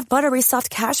 They have buttery soft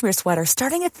cashmere sweaters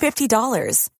starting at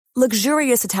 $50,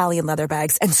 luxurious Italian leather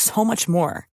bags, and so much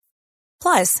more.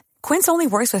 Plus, Quince only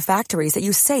works with factories that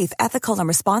use safe, ethical, and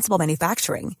responsible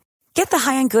manufacturing. Get the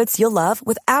high-end goods you'll love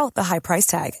without the high price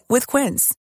tag with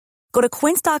Quince. Go to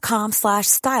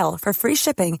quince.com/style for free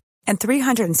shipping and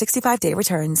 365-day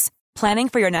returns. Planning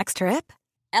for your next trip?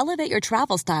 Elevate your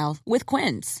travel style with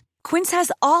Quince. Quince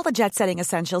has all the jet-setting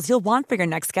essentials you'll want for your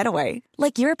next getaway,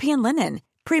 like European linen,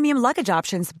 premium luggage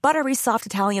options, buttery soft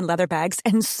Italian leather bags,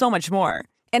 and so much more.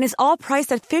 And is all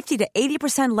priced at 50 to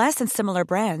 80% less than similar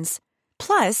brands.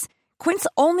 Plus, Quince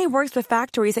only works with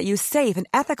factories that use safe and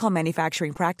ethical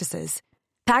manufacturing practices.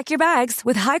 Pack your bags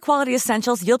with high-quality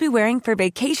essentials you'll be wearing for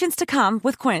vacations to come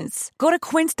with Quince. Go to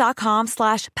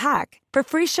quince.com/pack for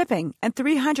free shipping and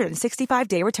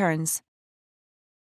 365-day returns.